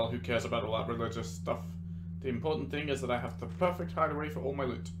 Oh well, who cares about all that religious stuff? The important thing is that I have the perfect hideaway for all my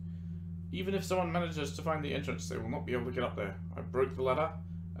loot. Even if someone manages to find the entrance, they will not be able to get up there. I broke the ladder,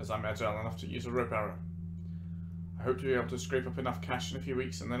 as I'm agile enough to use a rope arrow. I hope to be able to scrape up enough cash in a few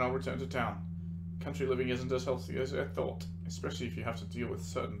weeks, and then I'll return to town. Country living isn't as healthy as I thought, especially if you have to deal with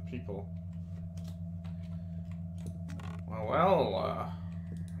certain people. Well,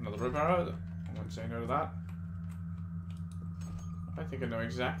 another rope arrow. I won't say no to that. I think I know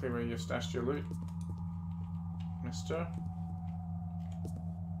exactly where you've stashed your loot, mister.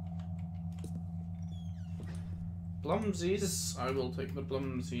 Blumsies. I will take the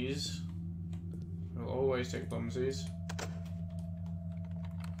Blumsies. I will always take Blumsies.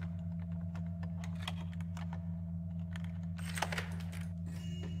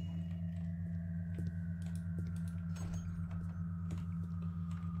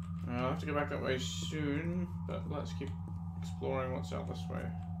 I'll have to go back that way soon, but let's keep exploring what's out this way.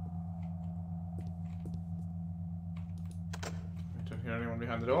 I don't hear anyone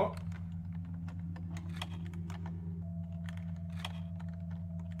behind the door.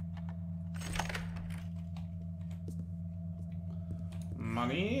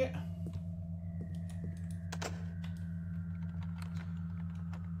 Money.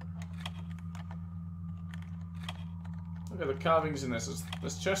 Look at the carvings in this.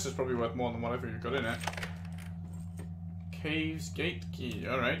 This chest is probably worth more than whatever you've got in it. Cave's gate key.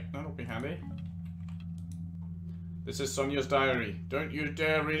 Alright, that'll be handy. This is Sonia's diary. Don't you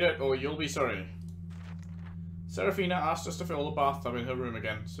dare read it or you'll be sorry. Serafina asked us to fill the bathtub in her room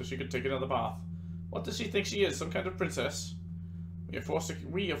again so she could take another bath. What does she think she is, some kind of princess? We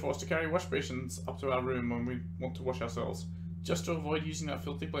are forced to carry wash basins up to our room when we want to wash ourselves, just to avoid using that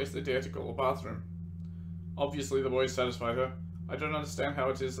filthy place they dare to call a bathroom. Obviously the boys satisfied her. I don't understand how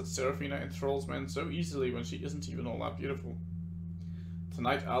it is that Serafina enthralls men so easily when she isn't even all that beautiful.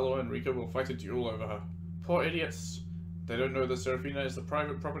 Tonight Aloe and Rika will fight a duel over her. Poor idiots! They don't know that Serafina is the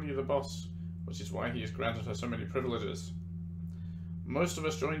private property of the boss, which is why he has granted her so many privileges. Most of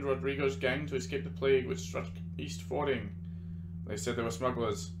us joined Rodrigo's gang to escape the plague which struck East Fording. They said they were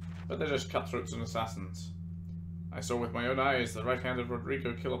smugglers, but they're just cutthroats and assassins. I saw with my own eyes the right hand of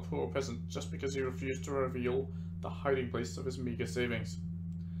Rodrigo kill a poor peasant just because he refused to reveal the hiding place of his meager savings.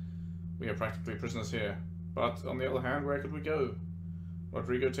 We are practically prisoners here, but on the other hand, where could we go?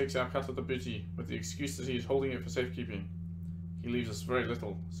 Rodrigo takes our cut of the booty with the excuse that he is holding it for safekeeping. He leaves us very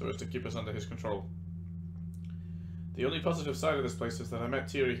little, so as to keep us under his control. The only positive side of this place is that I met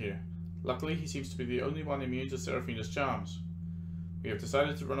Thierry here. Luckily, he seems to be the only one immune to Serafina's charms. We have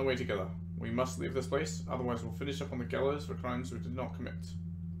decided to run away together. We must leave this place, otherwise we'll finish up on the gallows for crimes we did not commit.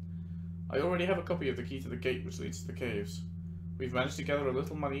 I already have a copy of the key to the gate which leads to the caves. We've managed to gather a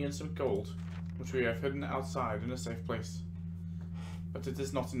little money and some gold, which we have hidden outside in a safe place. But it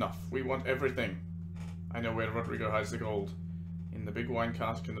is not enough. We want everything. I know where Rodrigo hides the gold. In the big wine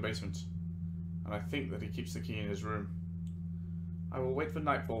cask in the basement. And I think that he keeps the key in his room. I will wait for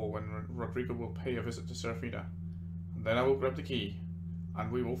nightfall when Rodrigo will pay a visit to Serafina. And then I will grab the key. And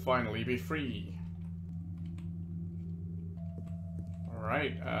we will finally be free.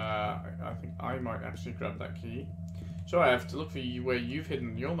 Alright, I think I might actually grab that key. So I have to look for you where you've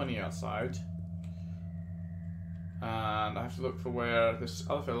hidden your money outside. And I have to look for where this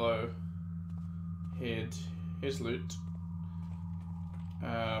other fellow hid his loot.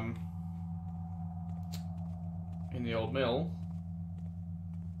 In the old mill.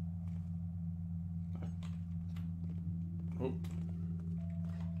 Oh.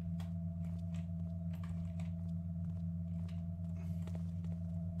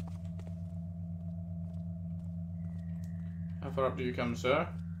 How far up do you come, sir?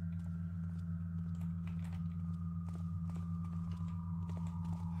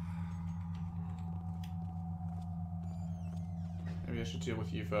 Maybe I should deal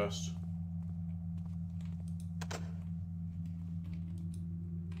with you first.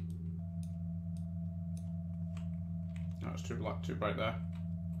 No, it's too bright there.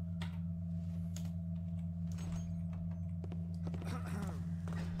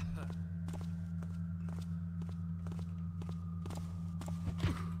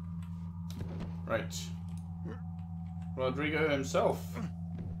 Right. Rodrigo himself.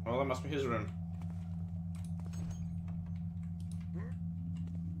 Well, that must be his room.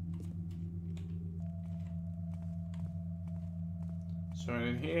 So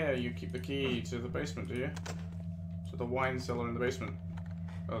in here you keep the key to the basement, do you? To the wine cellar in the basement.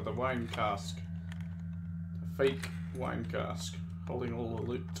 Oh, the wine cask. The fake wine cask. Holding all the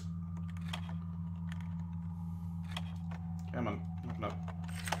loot. Come on, open up.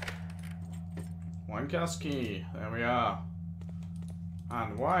 Wine cask key. There we are.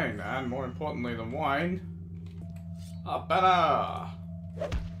 And wine, and more importantly than wine, a banner!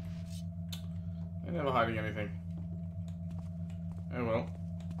 They're never hiding anything. Oh well.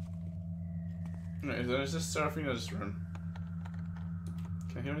 Right, is this Serafina's room?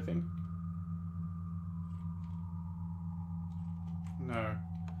 Can I hear anything? No.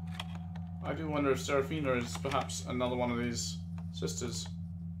 I do wonder if Serafina is perhaps another one of these sisters.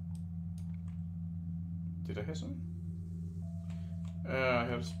 Did I hear something? I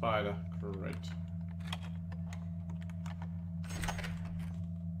heard a spider. Great.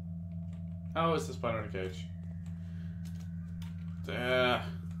 Oh, it's the spider in a cage. There.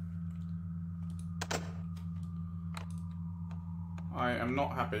 I am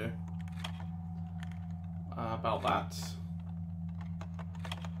not happy about that.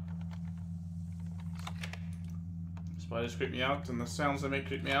 Spiders creep me out, and the sounds they make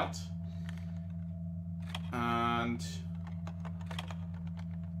creep me out. And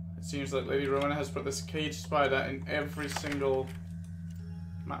it seems like Lady Rowena has put this caged spider in every single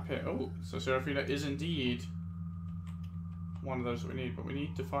map here. Oh, so Serafina is indeed one of those that we need, but we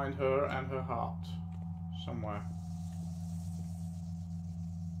need to find her and her heart somewhere.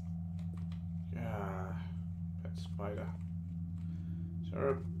 Yeah, pet spider. Is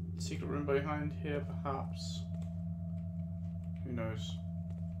there a secret room behind here, perhaps? Who knows?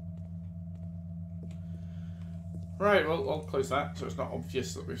 Right, well, I'll close that so it's not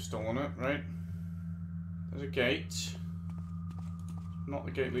obvious that we've stolen it, right? There's a gate. Not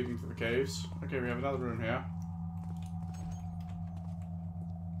the gate leading to the caves. Okay, we have another room here.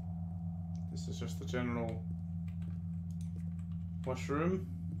 This is just the general washroom.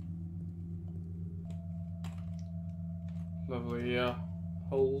 Lovely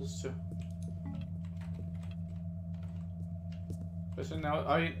holes. Listen, now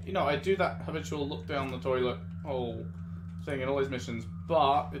I do that habitual look down the toilet hole thing in all these missions,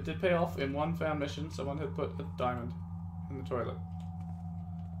 but it did pay off in one found mission. Someone had put a diamond in the toilet.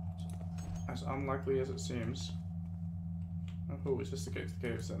 As unlikely as it seems. Oh, it's just the gate to the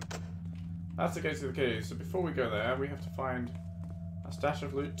caves then. That's the gate to the caves. So before we go there, we have to find a stash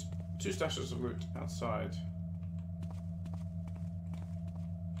of loot, 2 stashes of loot outside.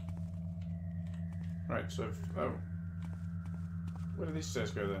 Right, so oh, where do these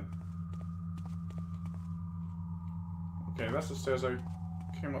stairs go then? Okay, that's the stairs I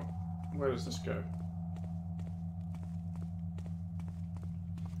came up. Where does this go?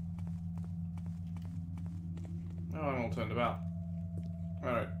 Oh, I'm all turned about.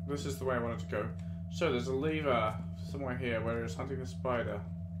 Alright, this is the way I wanted to go. So there's a lever somewhere here where it's hunting the spider.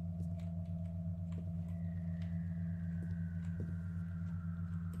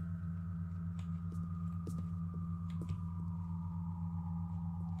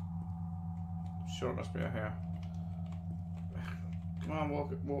 Sure, it must be out here. Come on,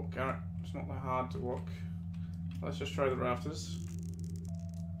 walk, Garret. It's not that hard to walk. Let's just try the rafters.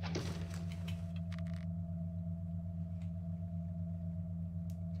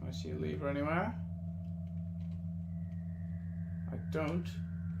 Can I see a lever anywhere? I don't.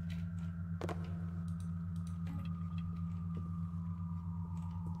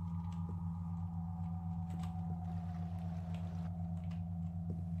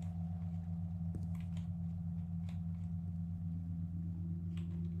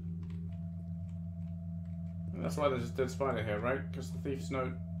 That's why there's a dead spider here, right? Because the thief's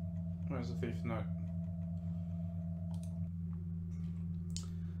note. Where's the thief's note?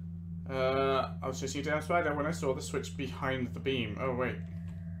 I was chasing a damn spider when I saw the switch behind the beam. Oh, wait.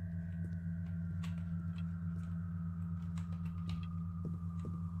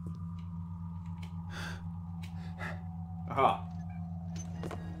 Aha.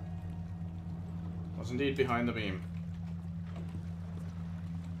 Was indeed behind the beam.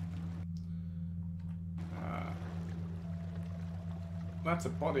 That's a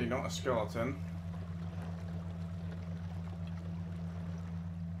body, not a skeleton.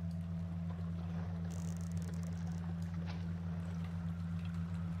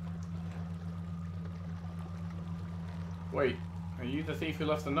 Wait, are you the thief who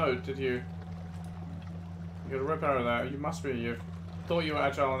left the note? Did you? You got a rope arrow there. You must be. You thought you were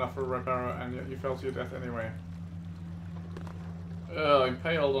agile enough for a rope arrow, and yet you fell to your death anyway.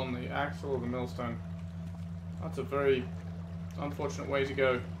 Impaled on the axle of the millstone. That's a very unfortunate way to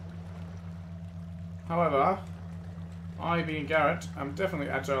go. However, I, being Garret, am definitely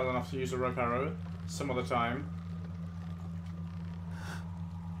agile enough to use a rope arrow some other time.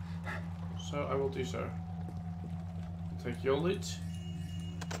 So I will do so. Take your loot.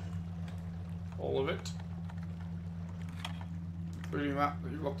 All of it. Including that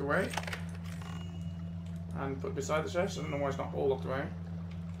you locked away. And put beside the chest. I don't know why it's not all locked away.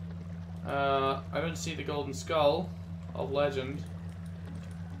 I don't see the golden skull of legend,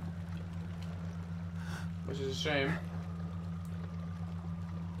 which is a shame,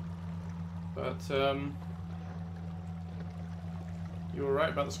 but you were right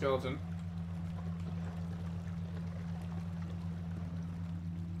about the skeleton.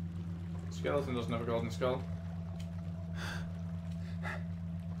 The skeleton doesn't have a golden skull.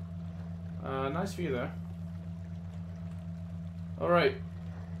 Nice view there. Alright,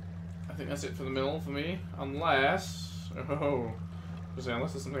 I think that's it for the mill for me, unless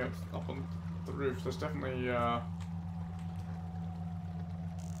unless there's something up on the roof. There's definitely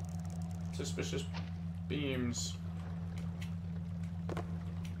suspicious beams.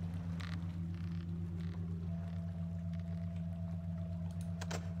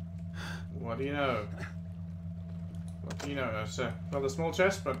 What do you know? What do you know? It's a rather small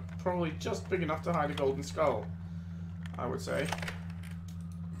chest, but probably just big enough to hide a golden skull, I would say.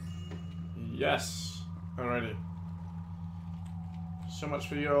 Yes. Alrighty. So much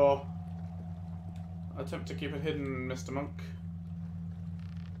for your attempt to keep it hidden, Mr. Monk.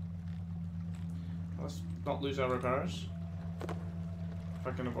 Let's not lose our rope arrows, if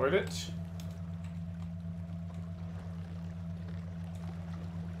I can avoid it.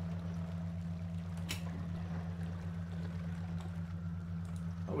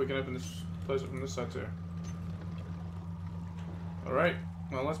 Oh, we can open this, close it from this side too. Alright,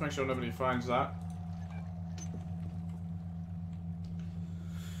 well, let's make sure nobody finds that.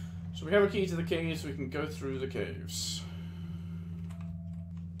 So we have a key to the caves, we can go through the caves.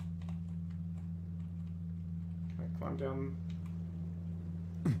 Can I climb down?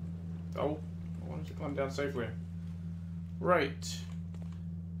 Oh, I wanted to climb down safely. Right.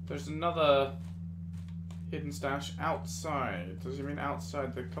 There's another hidden stash outside. Does he mean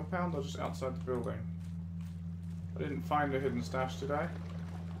outside the compound or just outside the building? I didn't find a hidden stash, did I?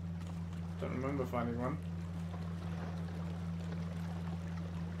 Don't remember finding one.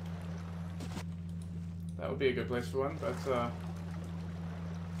 That would be a good place for one, but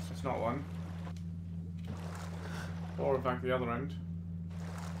it's not one. Or in fact the other end.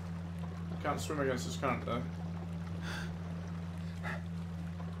 I can't swim against this current though.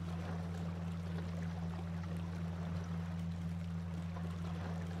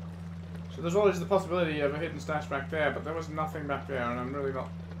 So there's always the possibility of a hidden stash back there, but there was nothing back there, and I'm really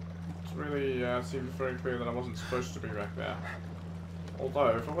not. It really seems very clear that I wasn't supposed to be back there.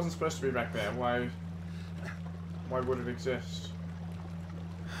 Although, if I wasn't supposed to be back there, why would it exist?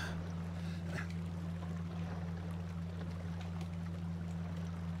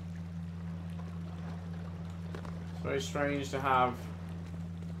 It's very strange to have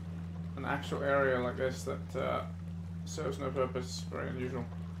an actual area like this that serves no purpose. Very unusual.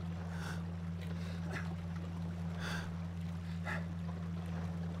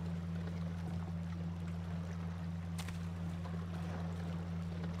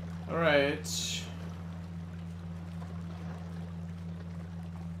 Alright.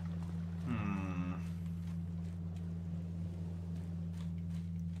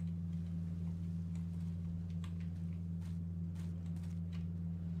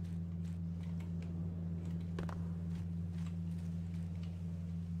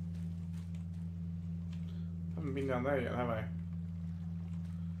 Haven't been down there yet, have I?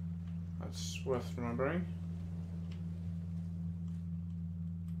 That's worth remembering.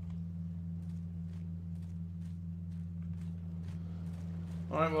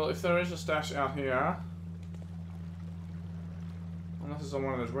 Alright, well, if there is a stash out here, unless it's on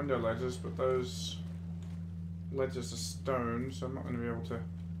one of those window ledges, but those ledges are stone, so I'm not going to be able to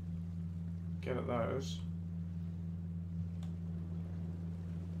get at those.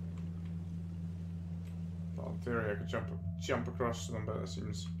 Well, in theory I could jump across them, but that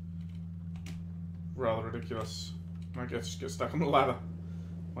seems rather ridiculous. I might just get stuck on the ladder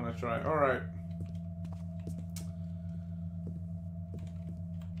when I try. Alright.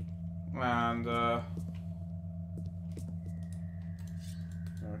 And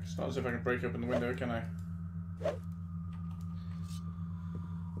it's not as if I can break open the window, can I?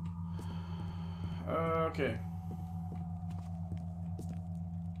 Okay.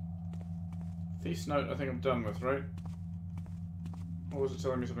 Thief's note I think I'm done with, right? Or was it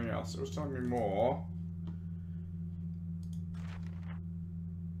telling me something else? It was telling me more.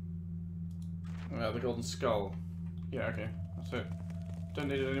 The golden skull. Yeah, okay. That's it. Don't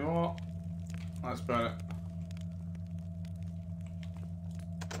need it anymore. Let's burn it.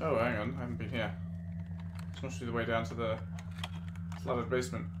 Oh, hang on. I haven't been here. This must be the way down to the flooded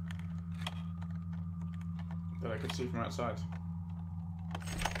basement that I could see from outside.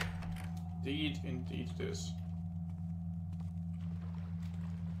 Indeed it is.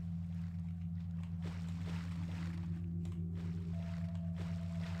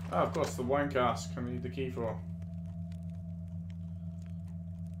 Oh, of course, the wine cask I need the key for.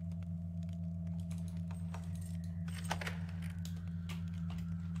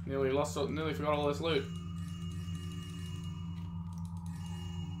 Nearly forgot all this loot.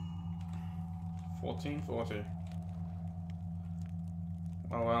 1440.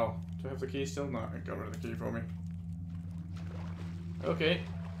 Oh well. Do I have the key still? No, it got rid of the key for me. Okay.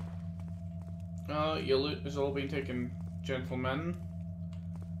 Your loot has all been taken, gentlemen.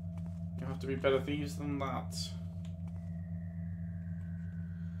 You have to be better thieves than that.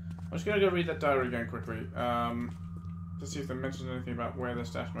 I'm just gonna go read that diary again quickly. To see if they mentioned anything about where the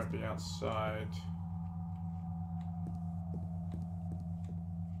stash might be outside.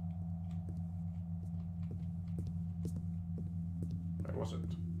 Where was it?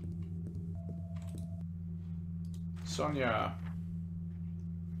 Sonia.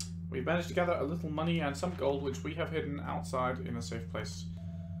 We managed to gather a little money and some gold which we have hidden outside in a safe place.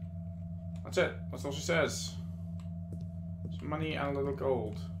 That's it. That's all she says. Some money and a little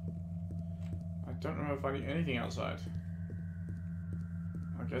gold. I don't remember finding anything outside.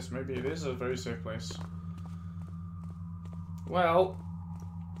 I guess maybe it is a very safe place. Well,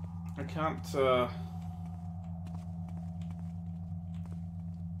 I can't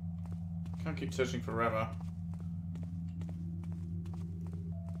keep searching forever.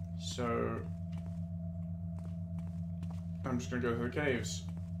 So I'm just gonna go to the caves.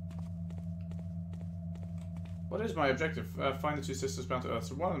 What is my objective? Find the two sisters bound to Earth.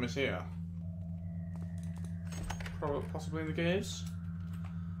 So one of them is here. Possibly in the caves.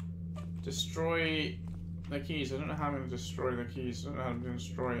 Destroy the keys. I don't know how I'm going to destroy the keys. I don't know how I'm going to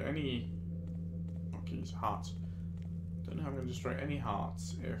destroy any... Not keys, hearts. I don't know how I'm going to destroy any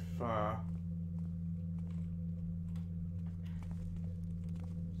hearts if...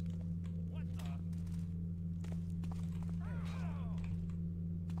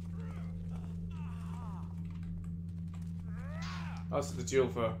 Oh, this is the duel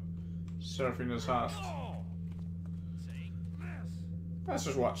for Seraphina's heart. Let's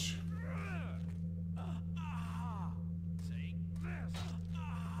just watch. I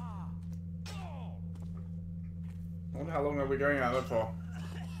wonder how long are we going at it for?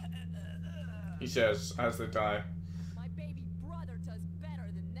 He says as they die. My baby brother does better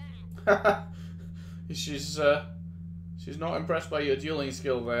than that. She's not impressed by your dueling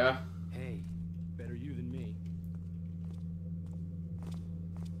skill there. Hey, better you than me.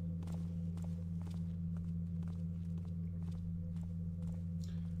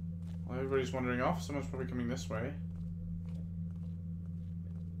 Well, everybody's wandering off. Someone's probably coming this way.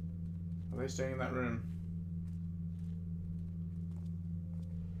 Are they staying in that room?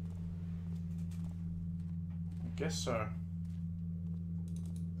 I guess so.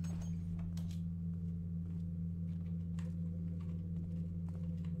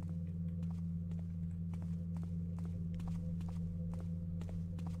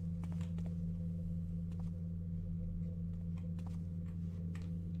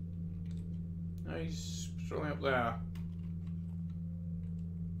 No, he's patrolling up there.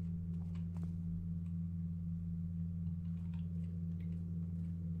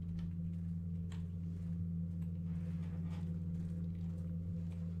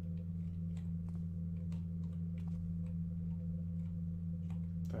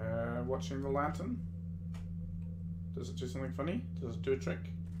 They're watching the lantern. Does it do something funny? Does it do a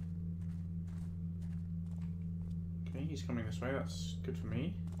trick? Okay, he's coming this way. That's good for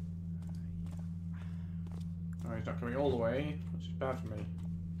me. Oh, he's not coming all the way, which is bad for me.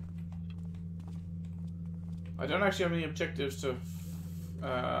 I don't actually have any objectives to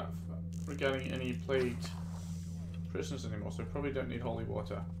regarding any plagued prisoners anymore, so I probably don't need holy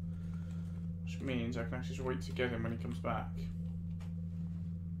water. Which means I can actually just wait to get him when he comes back.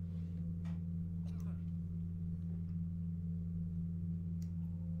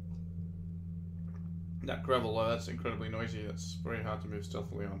 That gravel, that's incredibly noisy. That's very hard to move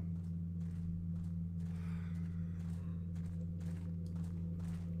stealthily on.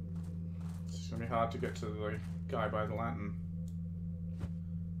 It's going to be hard to get to the guy by the lantern.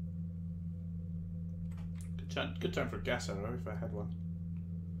 Good time for a gas arrow if I had one.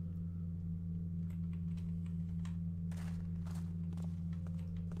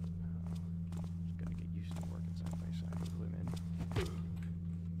 Gotta get used to working side by side with women.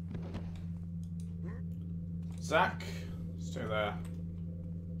 Zach, stay there.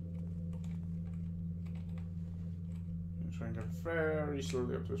 I'm trying to go very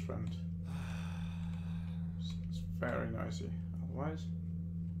slowly up to his friend. It's very noisy. Otherwise,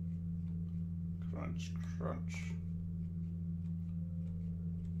 crunch, crunch.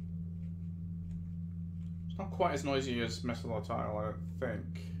 It's not quite as noisy as Metal Tile, I don't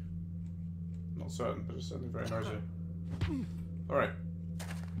think. I'm not certain, but it's certainly very noisy. Alright.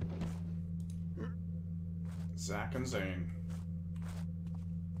 Zach and Zane.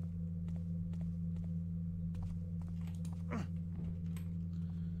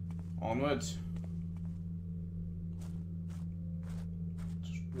 Onwards.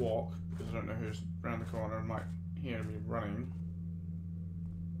 Just walk, because I don't know who's around the corner and might hear me running.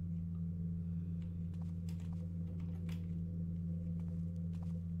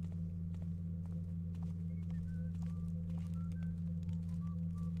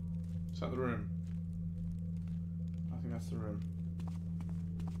 Is that the room? I think that's the room.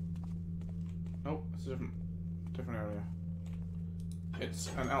 Nope, it's a different area.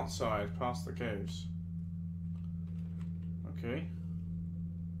 It's an outside, past the caves. Okay.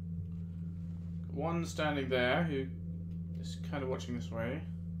 Got one standing there who is kind of watching this way,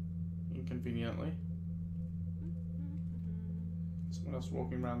 inconveniently. Someone else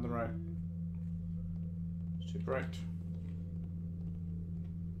walking around the right. It's too bright.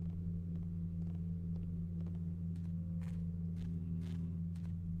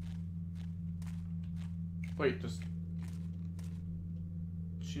 Wait, does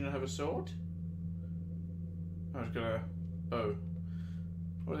she not have a sword? I was gonna... Oh.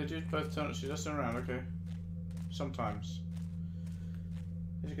 What do they do? Both turn... She does turn around, okay. Sometimes.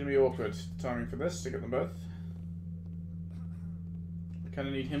 This is gonna be awkward timing for this, to get them both. I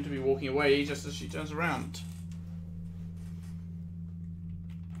kinda need him to be walking away just as she turns around.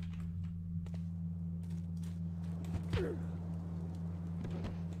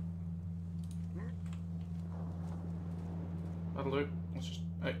 That'll do. Let's just...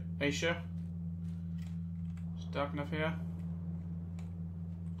 Asia. It's dark enough here.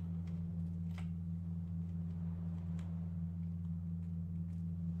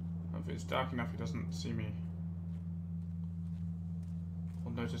 If it's dark enough, he doesn't see me.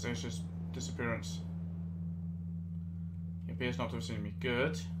 I'll notice Asia's disappearance. He appears not to have seen me.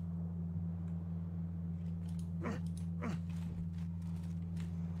 Good.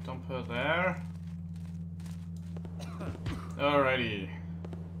 Dump her there. Alrighty.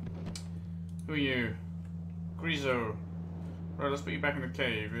 Who are you? Grizo. Right, let's put you back in the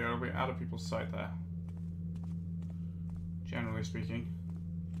cave. You'll be out of people's sight there. Generally speaking.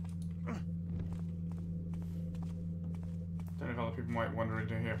 Don't know if other people might wander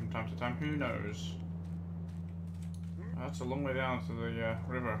into here from time to time. Who knows? That's a long way down to the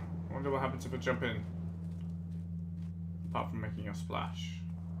river. I wonder what happens if I jump in. Apart from making a splash.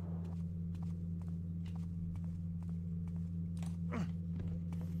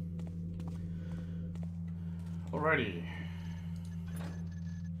 Alrighty.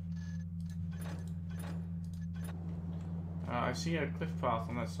 I see a cliff path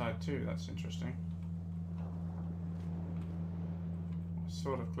on that side too. That's interesting. What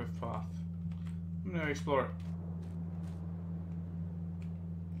sort of cliff path? I'm gonna explore it.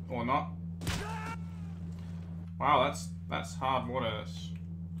 Or not. Wow, that's hard water.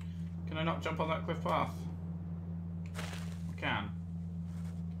 Can I not jump on that cliff path? I can.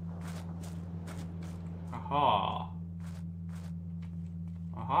 Aha.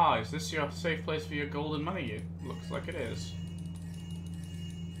 Aha, is this your safe place for your golden money? It looks like it is.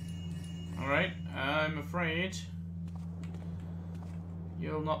 Alright, I'm afraid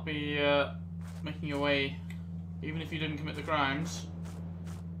you'll not be making your way, even if you didn't commit the crimes.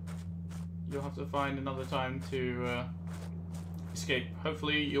 You'll have to find another time to escape.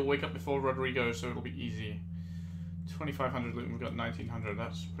 Hopefully you'll wake up before Rodrigo, so it'll be easy. 2,500 loot and we've got 1,900.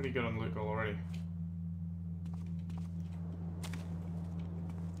 That's pretty good on loot goal already.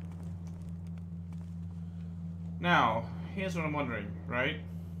 Now, here's what I'm wondering, right?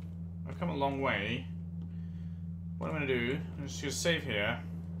 I've come a long way. What I'm going to do is just save here.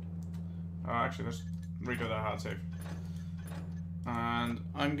 Actually, let's redo that hard save. And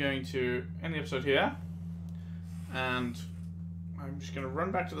I'm going to end the episode here. And I'm just going to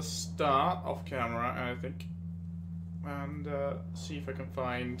run back to the start off camera, I think. And see if I can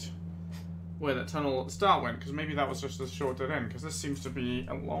find where that tunnel at the start went. Because maybe that was just a short dead end. Because this seems to be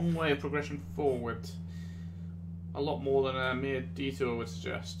a long way of progression forward. A lot more than a mere detour would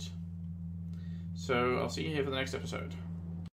suggest. So I'll see you here for the next episode.